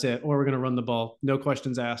ball, that's it. Or we're going to run the ball, no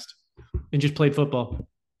questions asked, and just played football.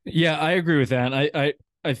 Yeah, I agree with that.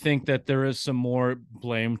 I think that there is some more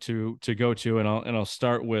blame to go to, and I'll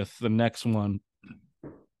start with the next one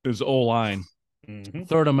is O-line. Mm-hmm.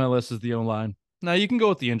 Third on my list is the O-line. Now you can go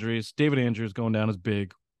with the injuries. David Andrews going down is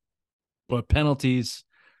big, but penalties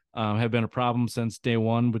have been a problem since day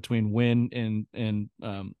one between Wynn and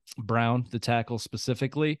Brown, the tackle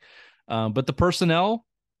specifically. But the personnel,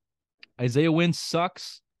 Isaiah Wynn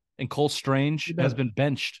sucks, and Cole Strange has been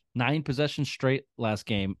benched 9 possessions straight last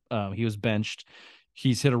game. He was benched.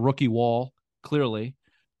 He's hit a rookie wall, clearly.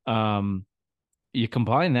 You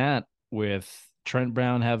combine that with Trent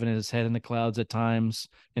Brown having his head in the clouds at times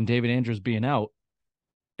and David Andrews being out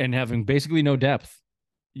and having basically no depth.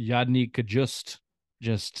 Yadni could just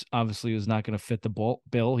obviously is not going to fit the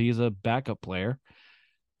bill. He's a backup player.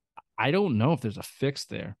 I don't know if there's a fix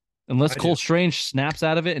there unless Cole Strange snaps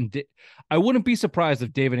out of it. And I wouldn't be surprised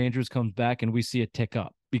if David Andrews comes back and we see a tick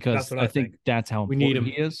up, because I think that's how important we need him.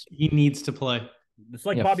 He is. He needs to play. It's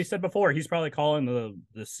like Bobby said before. He's probably calling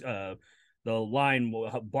the line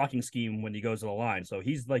blocking scheme when he goes to the line. So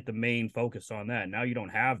he's like the main focus on that. Now you don't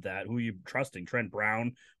have that. Who are you trusting? Trent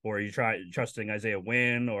Brown, or are you trusting Isaiah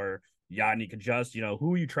Wynn or Yadni Kajust?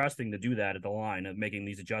 Who are you trusting to do that at the line of making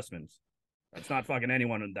these adjustments? That's not fucking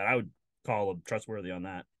anyone that I would call trustworthy on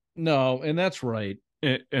that. No, and that's right.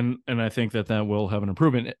 And I think that will have an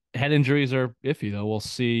improvement. Head injuries are iffy, though. We'll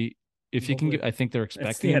see if you can get. I think they're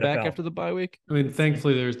expecting him back after the bye week. I mean,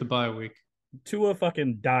 thankfully there's the bye week. Tua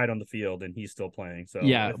fucking died on the field and he's still playing. So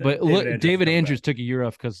yeah, but look, David Andrews took a year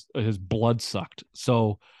off because his blood sucked.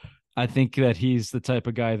 So I think that he's the type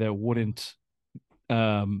of guy that wouldn't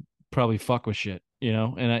probably fuck with shit,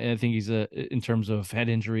 And I think he's in terms of head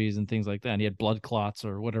injuries and things like that. And he had blood clots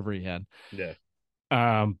or whatever he had. Yeah.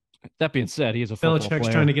 That being said, he is a football Belichick's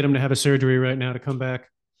player. Trying to get him to have a surgery right now to come back.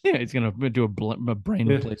 Yeah, he's gonna do a brain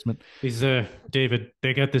replacement. He's David.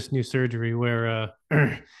 They got this new surgery where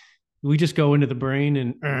we just go into the brain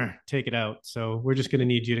and take it out. So we're just gonna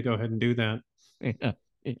need you to go ahead and do that.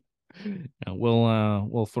 Yeah,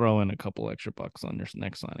 we'll throw in a couple extra bucks on your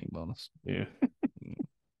next signing bonus. Yeah.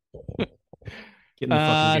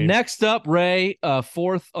 Next up, Ray,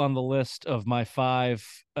 4th on the list of my 5.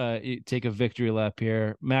 Take a victory lap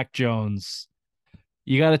here. Mac Jones.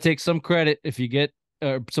 You got to take some credit if you get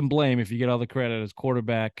some blame if you get all the credit as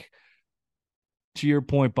quarterback. To your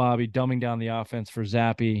point, Bobby, dumbing down the offense for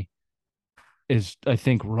Zappy. is, I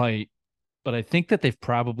think, right. But I think that they've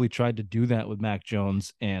probably tried to do that with Mac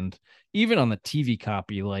Jones. And even on the TV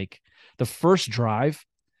copy, like the first drive,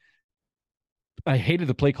 I hated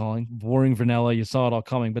the play calling, boring vanilla. You saw it all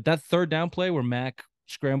coming. But that third down play where Mac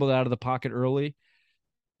scrambled out of the pocket early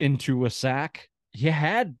into a sack, you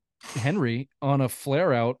had Henry on a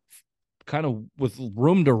flare out, kind of with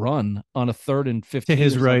room to run on a 3rd and 15. To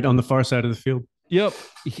his right on the far side of the field. Yep.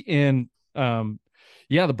 And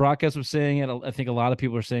yeah, the broadcast was saying it. I think a lot of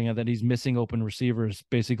people are saying it, that he's missing open receivers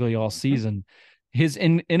basically all season. His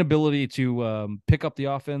inability to pick up the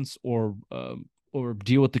offense or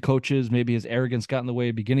deal with the coaches, maybe his arrogance got in the way at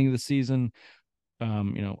the beginning of the season.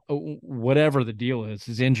 Whatever the deal is,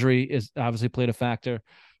 his injury is obviously played a factor.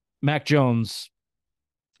 Mac Jones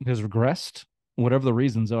has regressed, whatever the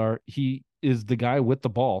reasons are. He is the guy with the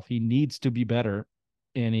ball. He needs to be better,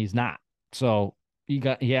 and he's not. So he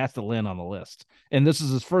has to land on the list. And this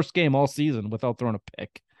is his first game all season without throwing a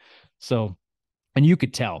pick. So, and you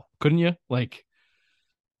could tell, couldn't you? Like,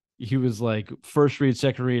 he was like, first read,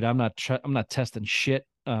 second read, I'm not testing shit.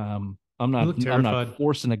 I'm not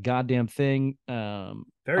forcing a goddamn thing. Very I'm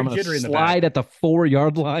gonna jittery in the slide back. at the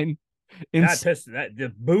 4-yard line.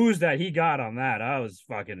 The booze that he got on that, I was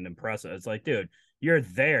fucking impressive. It's like, dude, you're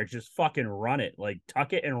there, just fucking run it, like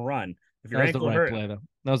tuck it and run. If your ankle hurt, play, though.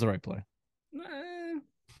 That was the right play.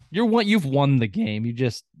 You've won the game. You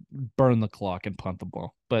just burn the clock and punt the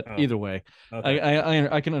ball. But either way, okay.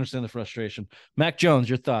 I can understand the frustration. Mac Jones,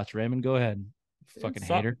 your thoughts, Raymond? Go ahead. Fucking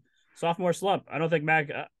hater. Sophomore slump. I don't think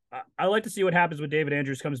Mac. I like to see what happens when David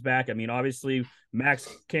Andrews comes back. I mean, obviously,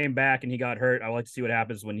 Max came back and he got hurt. I like to see what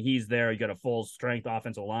happens when he's there. You got a full strength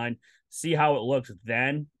offensive line. See how it looks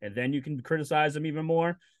then, and then you can criticize him even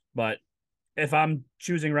more. But if I'm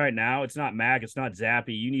choosing right now, it's not Mac, it's not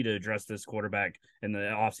Zappy. You need to address this quarterback in the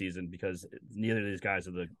offseason because neither of these guys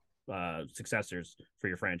are the successors for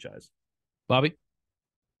your franchise. Bobby?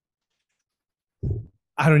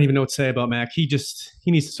 I don't even know what to say about Mac. He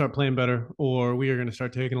needs to start playing better, or we are going to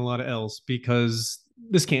start taking a lot of L's because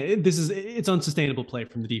it's unsustainable play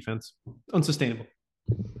from the defense. Unsustainable.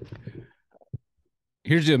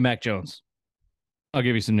 Here's your Mac Jones. I'll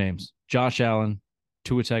give you some names. Josh Allen,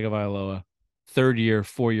 Tua Tagovailoa, 3rd-year,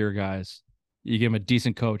 4-year guys. You give him a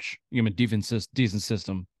decent coach. You give him a decent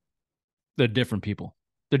system. They're different people.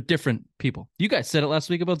 You guys said it last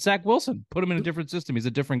week about Zach Wilson. Put him in a different system. He's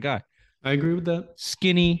a different guy. I agree with that.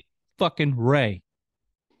 Skinny fucking Ray.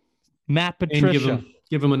 Matt Patricia.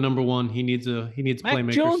 Give him a number one. He needs playmakers.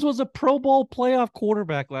 Mac Jones was a Pro Bowl playoff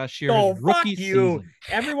quarterback last year. Oh, fuck you. Season.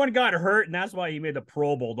 Everyone got hurt, and that's why he made the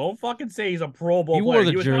Pro Bowl. Don't fucking say he's a Pro Bowl player. Wore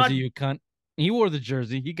the jersey, you cunt. He wore the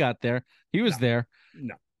jersey. He got there. He was there.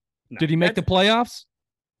 No. Did he make the playoffs?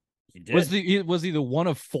 He did. Was he the one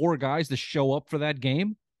of 4 guys to show up for that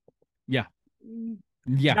game? Yeah.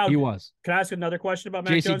 Yeah, now, he was. Can I ask another question about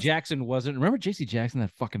Mac J.C. Jones? Jackson wasn't. Remember J.C. Jackson, that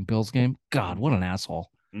fucking Bills game? God, what an asshole.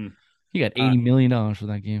 Mm. He got $80 million for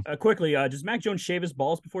that game. Quickly, does Mac Jones shave his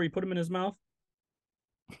balls before you put them in his mouth?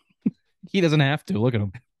 He doesn't have to. Look at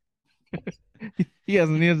him. He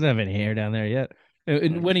doesn't have any hair down there yet.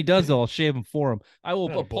 And when he does, I'll shave him for him. I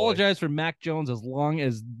will apologize for Mac Jones as long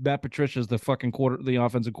as Matt Patricia is the fucking the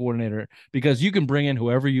offensive coordinator, because you can bring in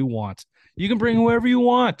whoever you want.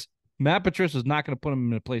 Matt Patricia is not going to put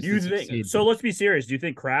him in a place. So let's be serious. Do you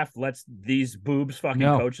think Kraft lets these boobs fucking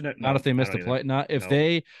coach in it? Not if they miss the play. Not if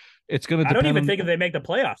they. It's going to. I don't even think if they make the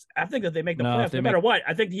playoffs. I think that they make the playoffs no matter what.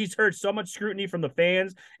 I think he's heard so much scrutiny from the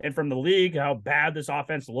fans and from the league how bad this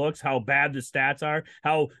offense looks, how bad the stats are,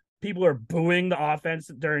 how people are booing the offense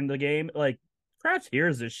during the game. Like, Kraft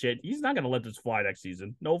hears this shit. He's not going to let this fly next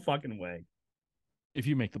season. No fucking way. If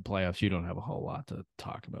you make the playoffs, you don't have a whole lot to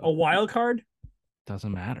talk about. A wild card?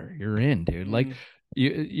 Doesn't matter. You're in, dude. Like,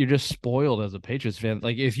 you're just spoiled as a Patriots fan.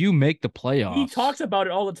 Like, if you make the playoffs, he talks about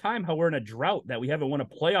it all the time. How we're in a drought, that we haven't won a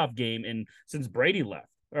playoff game since Brady left.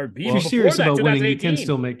 Or if you're serious about winning, you can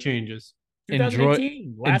still make changes. Enjoy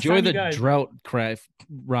the drought, Kraft.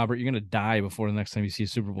 Robert, you're gonna die before the next time you see a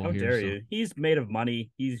Super Bowl. How dare you? He's made of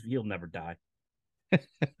money. He'll never die.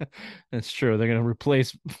 That's true. They're gonna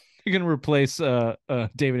replace. You're gonna replace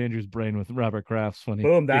David Andrews' brain with Robert Kraft's when he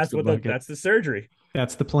boom. That's the surgery.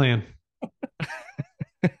 That's the plan.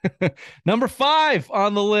 Number 5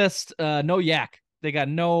 on the list. No Yak. They got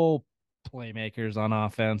no playmakers on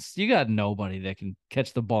offense. You got nobody that can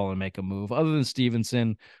catch the ball and make a move other than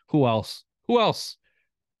Stevenson. Who else?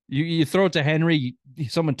 You throw it to Henry.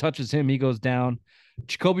 Someone touches him, he goes down.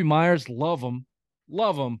 Jacoby Myers, love him,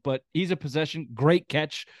 but he's a possession. Great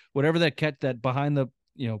catch. Whatever that catch that behind the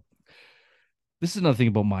This is another thing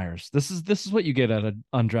about Myers. This is what you get out of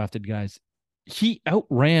undrafted guys. he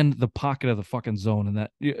outran the pocket of the fucking zone in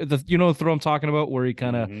that. The throw I'm talking about where he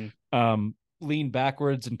kind of leaned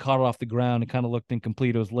backwards and caught it off the ground and kind of looked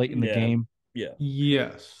incomplete. It was late in the game. Yeah.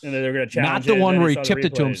 Yes. And then they're going to challenge Not the it, one and then where he saw the tipped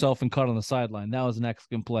it to replay. himself and caught on the sideline. That was an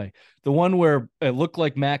excellent play. The one where it looked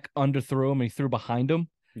like Mac underthrew him and he threw behind him.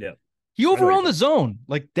 Yeah. He overrun the zone.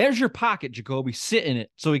 Like, there's your pocket, Jacoby. Sit in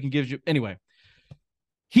it so he can give you. Anyway,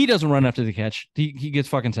 he doesn't run after the catch. He gets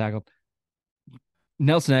fucking tackled.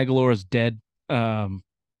 Nelson Aguilar is dead.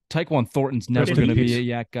 Tyquan Thornton's never going to be a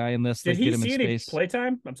yak guy in this. Did They he get him see in any space.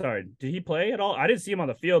 playtime? I'm sorry. Did he play at all? I didn't see him on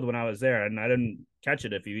the field when I was there, and I didn't catch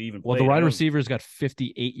it if he even played. Well, the wide receiver's got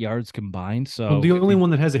 58 yards combined. So Well, the only one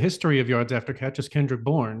that has a history of yards after catch is Kendrick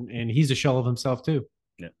Bourne, and he's a shell of himself too.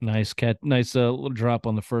 Yeah. Nice catch. Nice little drop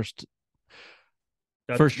on the first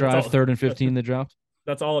drive, 3rd and 15 they dropped.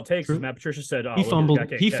 That's all it takes. True. Is Matt Patricia said, He fumbled.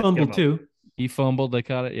 He fumbled too. He fumbled. They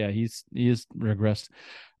caught it. Yeah, he is regressed.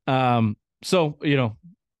 So,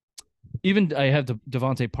 even I have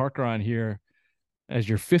Devontae Parker on here as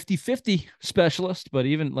your 50-50 specialist, but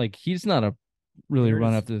even like he's not a really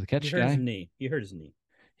run after the catch guy. He hurt his knee.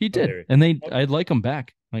 He did, and I'd like him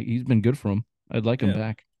back. Like, he's been good for him. I'd like him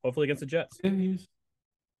back. Hopefully against the Jets.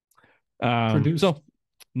 So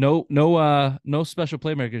no special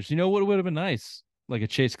playmakers. You know what would have been nice? Like a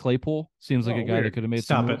Chase Claypool. Seems like a guy that could have made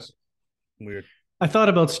some moves. Weird. I thought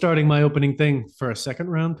about starting my opening thing for a 2nd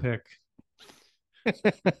round pick.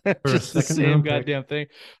 Just the same goddamn thing.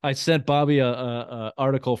 I sent Bobby a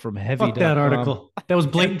article from Heavy. Fuck that article. That was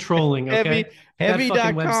blatant trolling. Okay?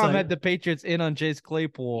 Heavy.com had the Patriots in on Chase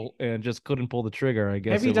Claypool and just couldn't pull the trigger, I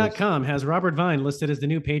guess. Heavy.com has Robert Vine listed as the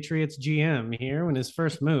new Patriots GM here in his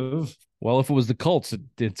first move. Well, if it was the Colts,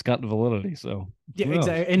 it's got validity. So yeah,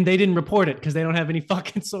 exactly. And they didn't report it because they don't have any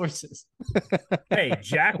fucking sources. Hey,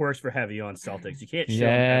 Jack works for Heavy on Celtics. You can't show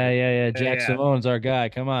him. Jack Simone's our guy.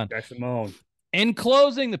 Come on. Jack Simone. In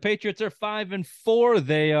closing, the Patriots are 5-4.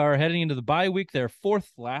 They are heading into the bye week. They're 4th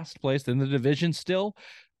last place in the division still.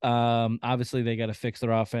 Obviously, they got to fix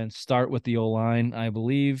their offense. Start with the O-line, I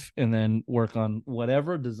believe, and then work on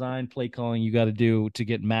whatever design play calling you got to do to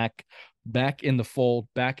get Mac back in the fold,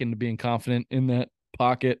 back into being confident in that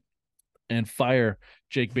pocket, and fire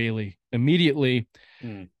Jake Bailey immediately.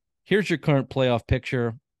 Here's your current playoff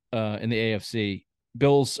picture in the AFC.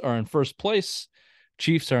 Bills are in 1st place.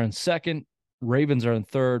 Chiefs are in 2nd. Ravens are in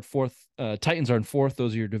 3rd, 4th. Titans are in 4th.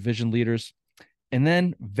 Those are your division leaders. And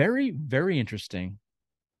then very, very interesting.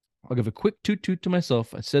 I'll give a quick toot to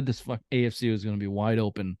myself. I said this AFC was going to be wide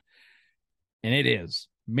open, and it is,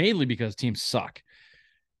 mainly because teams suck.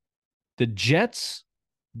 The Jets,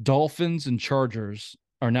 Dolphins, and Chargers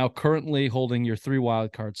are now currently holding your 3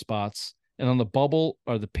 wild card spots. And on the bubble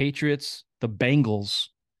are the Patriots, the Bengals.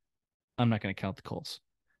 I'm not going to count the Colts.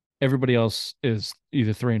 Everybody else is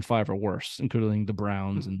either 3 and 5 or worse, including the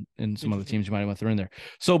Browns and some other teams you might want to throw in there.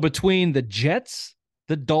 So between the Jets,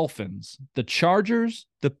 the Dolphins, the Chargers,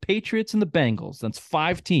 the Patriots, and the Bengals, that's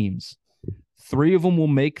 5 teams. 3 of them will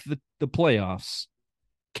make the playoffs.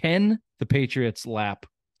 Can the Patriots lap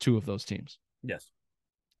 2 of those teams? Yes.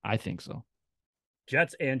 I think so.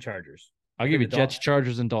 Jets and Chargers. I'll give you Jets,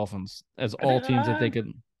 Chargers, and Dolphins as all teams that they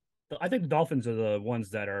could. I think the Dolphins are the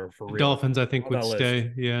ones that are for real. Dolphins, I think, would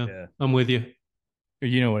stay. Yeah, I'm with you.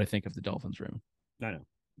 You know what I think of the Dolphins, Raymond. I know,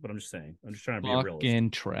 but I'm just saying. I'm just trying to be a realist.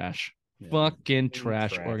 Fucking trash. Yeah. Fucking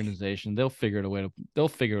trash organization. They'll figure out a way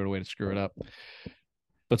to screw it up.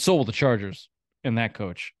 But so will the Chargers and that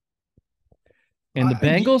coach. And the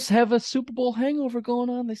Bengals have a Super Bowl hangover going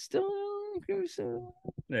on. They still.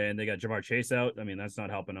 And they got Jamar Chase out. I mean, that's not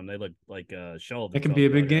helping them. They look like shell. That could be a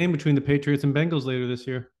big game between the Patriots and Bengals later this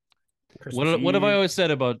year. What have I always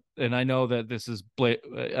said about, and I know that this is,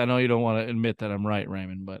 I know you don't want to admit that I'm right,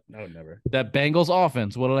 Raymond, but no, never. That Bengals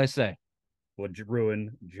offense, what did I say? Would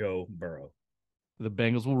ruin Joe Burrow. The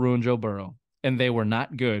Bengals will ruin Joe Burrow. And they were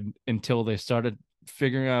not good until they started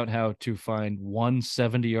figuring out how to find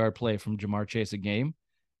 170-yard play from Jamar Chase a game.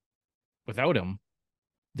 Without him,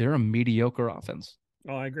 they're a mediocre offense.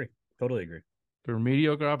 Oh, I agree. Totally agree. They're a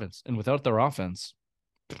mediocre offense. And without their offense,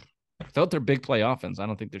 without their big play offense, I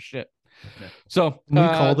don't think they're shit. Yeah. So can we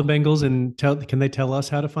call the Bengals and can they tell us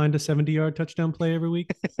how to find a 70-yard touchdown play every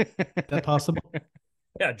week? Is that possible?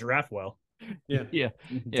 Yeah, draft well. Yeah.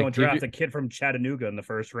 Don't draft a kid from Chattanooga in the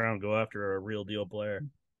 1st round. Go after a real deal player.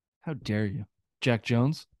 How dare you? Jack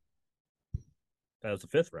Jones? That was the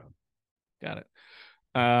 5th round. Got it.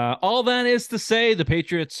 All that is to say, the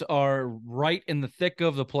Patriots are right in the thick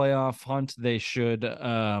of the playoff hunt. They should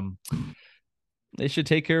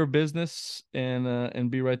take care of business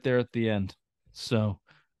and be right there at the end. So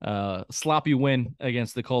Sloppy win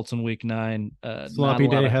against the Colts in Week 9. Sloppy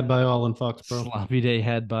day had by all in Foxborough. Sloppy day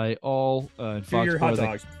had by all in Chew your hot Foxborough.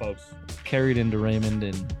 dogs, folks. Carried into Raymond,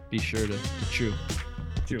 and be sure to chew.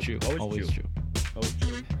 Chew. Always chew. Always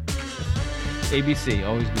chew. ABC,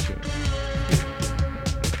 always be chewing.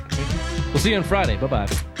 We'll see you on Friday. Bye-bye.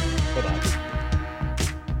 Bye-bye.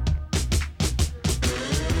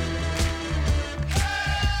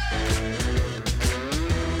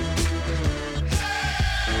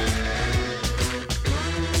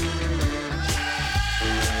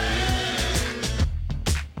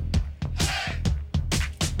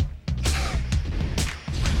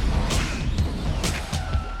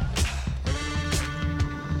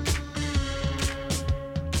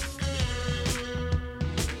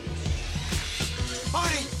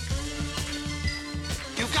 Marty!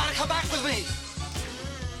 You've got to come back with me!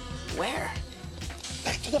 Where?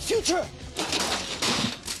 Back to the future! What's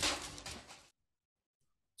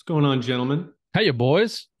going on, gentlemen? How you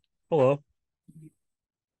boys? Hello.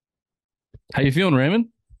 How you feeling, Raymond?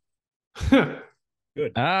 Good.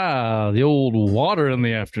 The old water in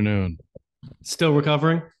the afternoon. Still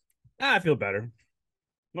recovering? I feel better.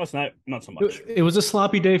 No, it's not so much. It was a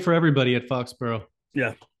sloppy day for everybody at Foxborough.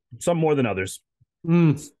 Yeah. Some more than others.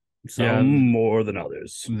 Mm. Some more than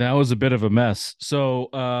others. That was a bit of a mess. So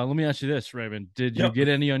let me ask you this, Raymond. Did you get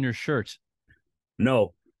any on your shirt?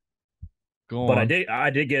 No. Go on. But I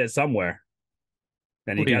did get it somewhere.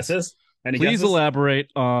 Any Please. guesses? Please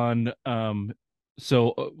elaborate on what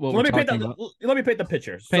we're talking about. Let me paint the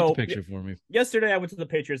picture. Paint the picture for me. Yesterday I went to the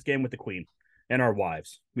Patriots game with the Queen and our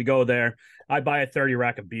wives. We go there. I buy a 30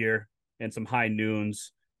 rack of beer and some high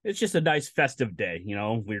noons. It's just a nice festive day. You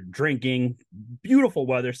know, we're drinking, beautiful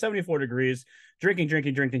weather, 74 degrees,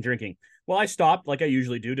 drinking. Well, I stopped like I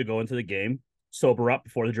usually do to go into the game, sober up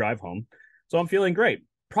before the drive home. So I'm feeling great.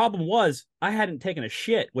 Problem was I hadn't taken a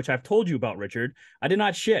shit, which I've told you about, Richard. I did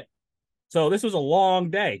not shit. So this was a long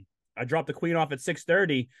day. I dropped the Queen off at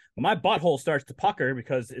 6:30. My butthole starts to pucker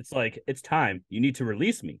because it's like, it's time. You need to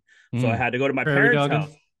release me. So I had to go to my parents'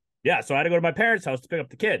 house. Yeah, so I had to go to my parents' house to pick up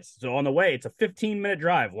the kids. So on the way, it's a 15-minute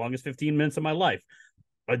drive, longest 15 minutes of my life.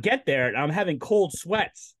 I get there, and I'm having cold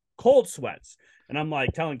sweats. And I'm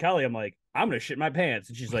like telling Kelly, I'm like, I'm going to shit my pants.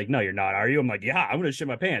 And she's like, no, you're not, are you? I'm like, yeah, I'm going to shit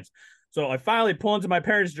my pants. So I finally pull into my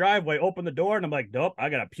parents' driveway, open the door, and I'm like, nope, I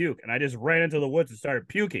got to puke. And I just ran into the woods and started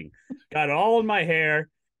puking. Got it all in my hair,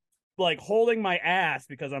 like holding my ass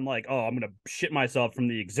because I'm like, oh, I'm going to shit myself from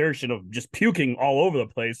the exertion of just puking all over the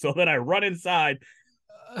place. So then I run inside,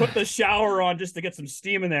 put the shower on just to get some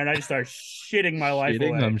steam in there, and I just start shitting my life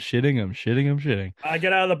away. I'm shitting. I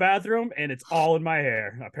get out of the bathroom, and it's all in my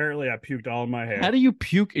hair. Apparently, I puked all in my hair. How do you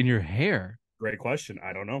puke in your hair? Great question.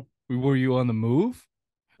 I don't know. Were you on the move?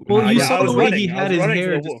 Well, you yeah, saw the way he had his running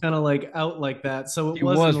hair to the just kind of like out like that, so it He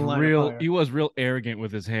wasn't was a line of real. fire. He was real arrogant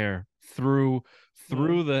with his hair through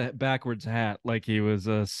the backwards hat, like he was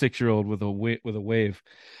a 6-year-old with a wave.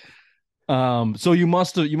 So you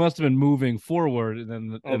must have been moving forward,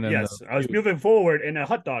 and then yes, I was moving forward, and a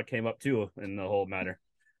hot dog came up too in the whole matter.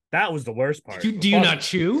 That was the worst part. Do you not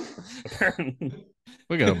chew? Apparently.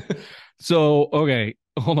 Look at him. So okay,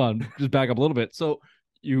 hold on, just back up a little bit. So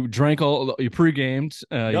you drank you pre-gamed,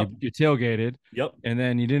 you tailgated, and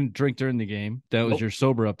then you didn't drink during the game. That was your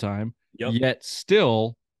sober up time. Yet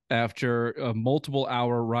still, after a multiple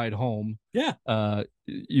hour ride home,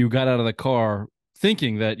 you got out of the car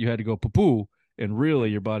thinking that you had to go poo-poo, and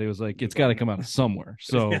really your body was like, it's got to come out of somewhere.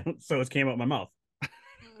 So so it came out my mouth.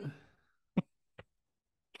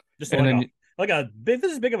 Just and this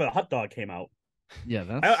is big of a hot dog came out.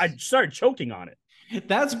 Yeah, I started choking on it.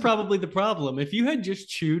 That's probably the problem. If you had just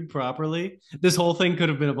chewed properly, this whole thing could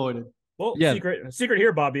have been avoided. Well, secret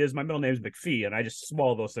here, Bobby, is my middle name is McPhee, and I just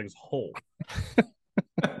swallow those things whole.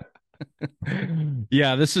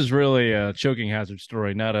 Yeah, this is really a choking hazard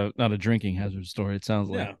story, not a drinking hazard story. It sounds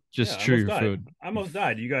like just chew your food. I almost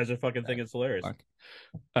died. You guys are fucking thinking it's hilarious.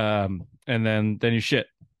 And then you shit.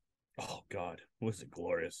 Oh God, was it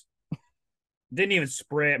glorious? Didn't even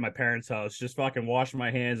spray at my parents' house. Just fucking washed my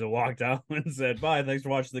hands and walked out and said, bye, thanks for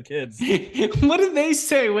watching the kids. What did they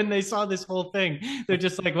say when they saw this whole thing? They're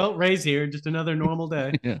just like, well, Ray's here. Just another normal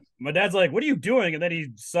day. Yeah. My dad's like, what are you doing? And then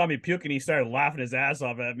he saw me puking. He started laughing his ass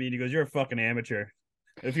off at me. And he goes, you're a fucking amateur.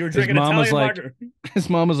 If you were drinking Italian lager. His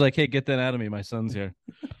mom was like, hey, get that out of me. My son's here.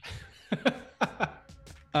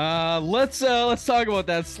 Let's talk about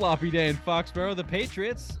that sloppy day in Foxborough. The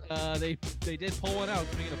Patriots, they did pull one out.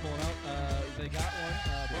 Speaking of pulling out, they got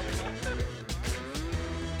one.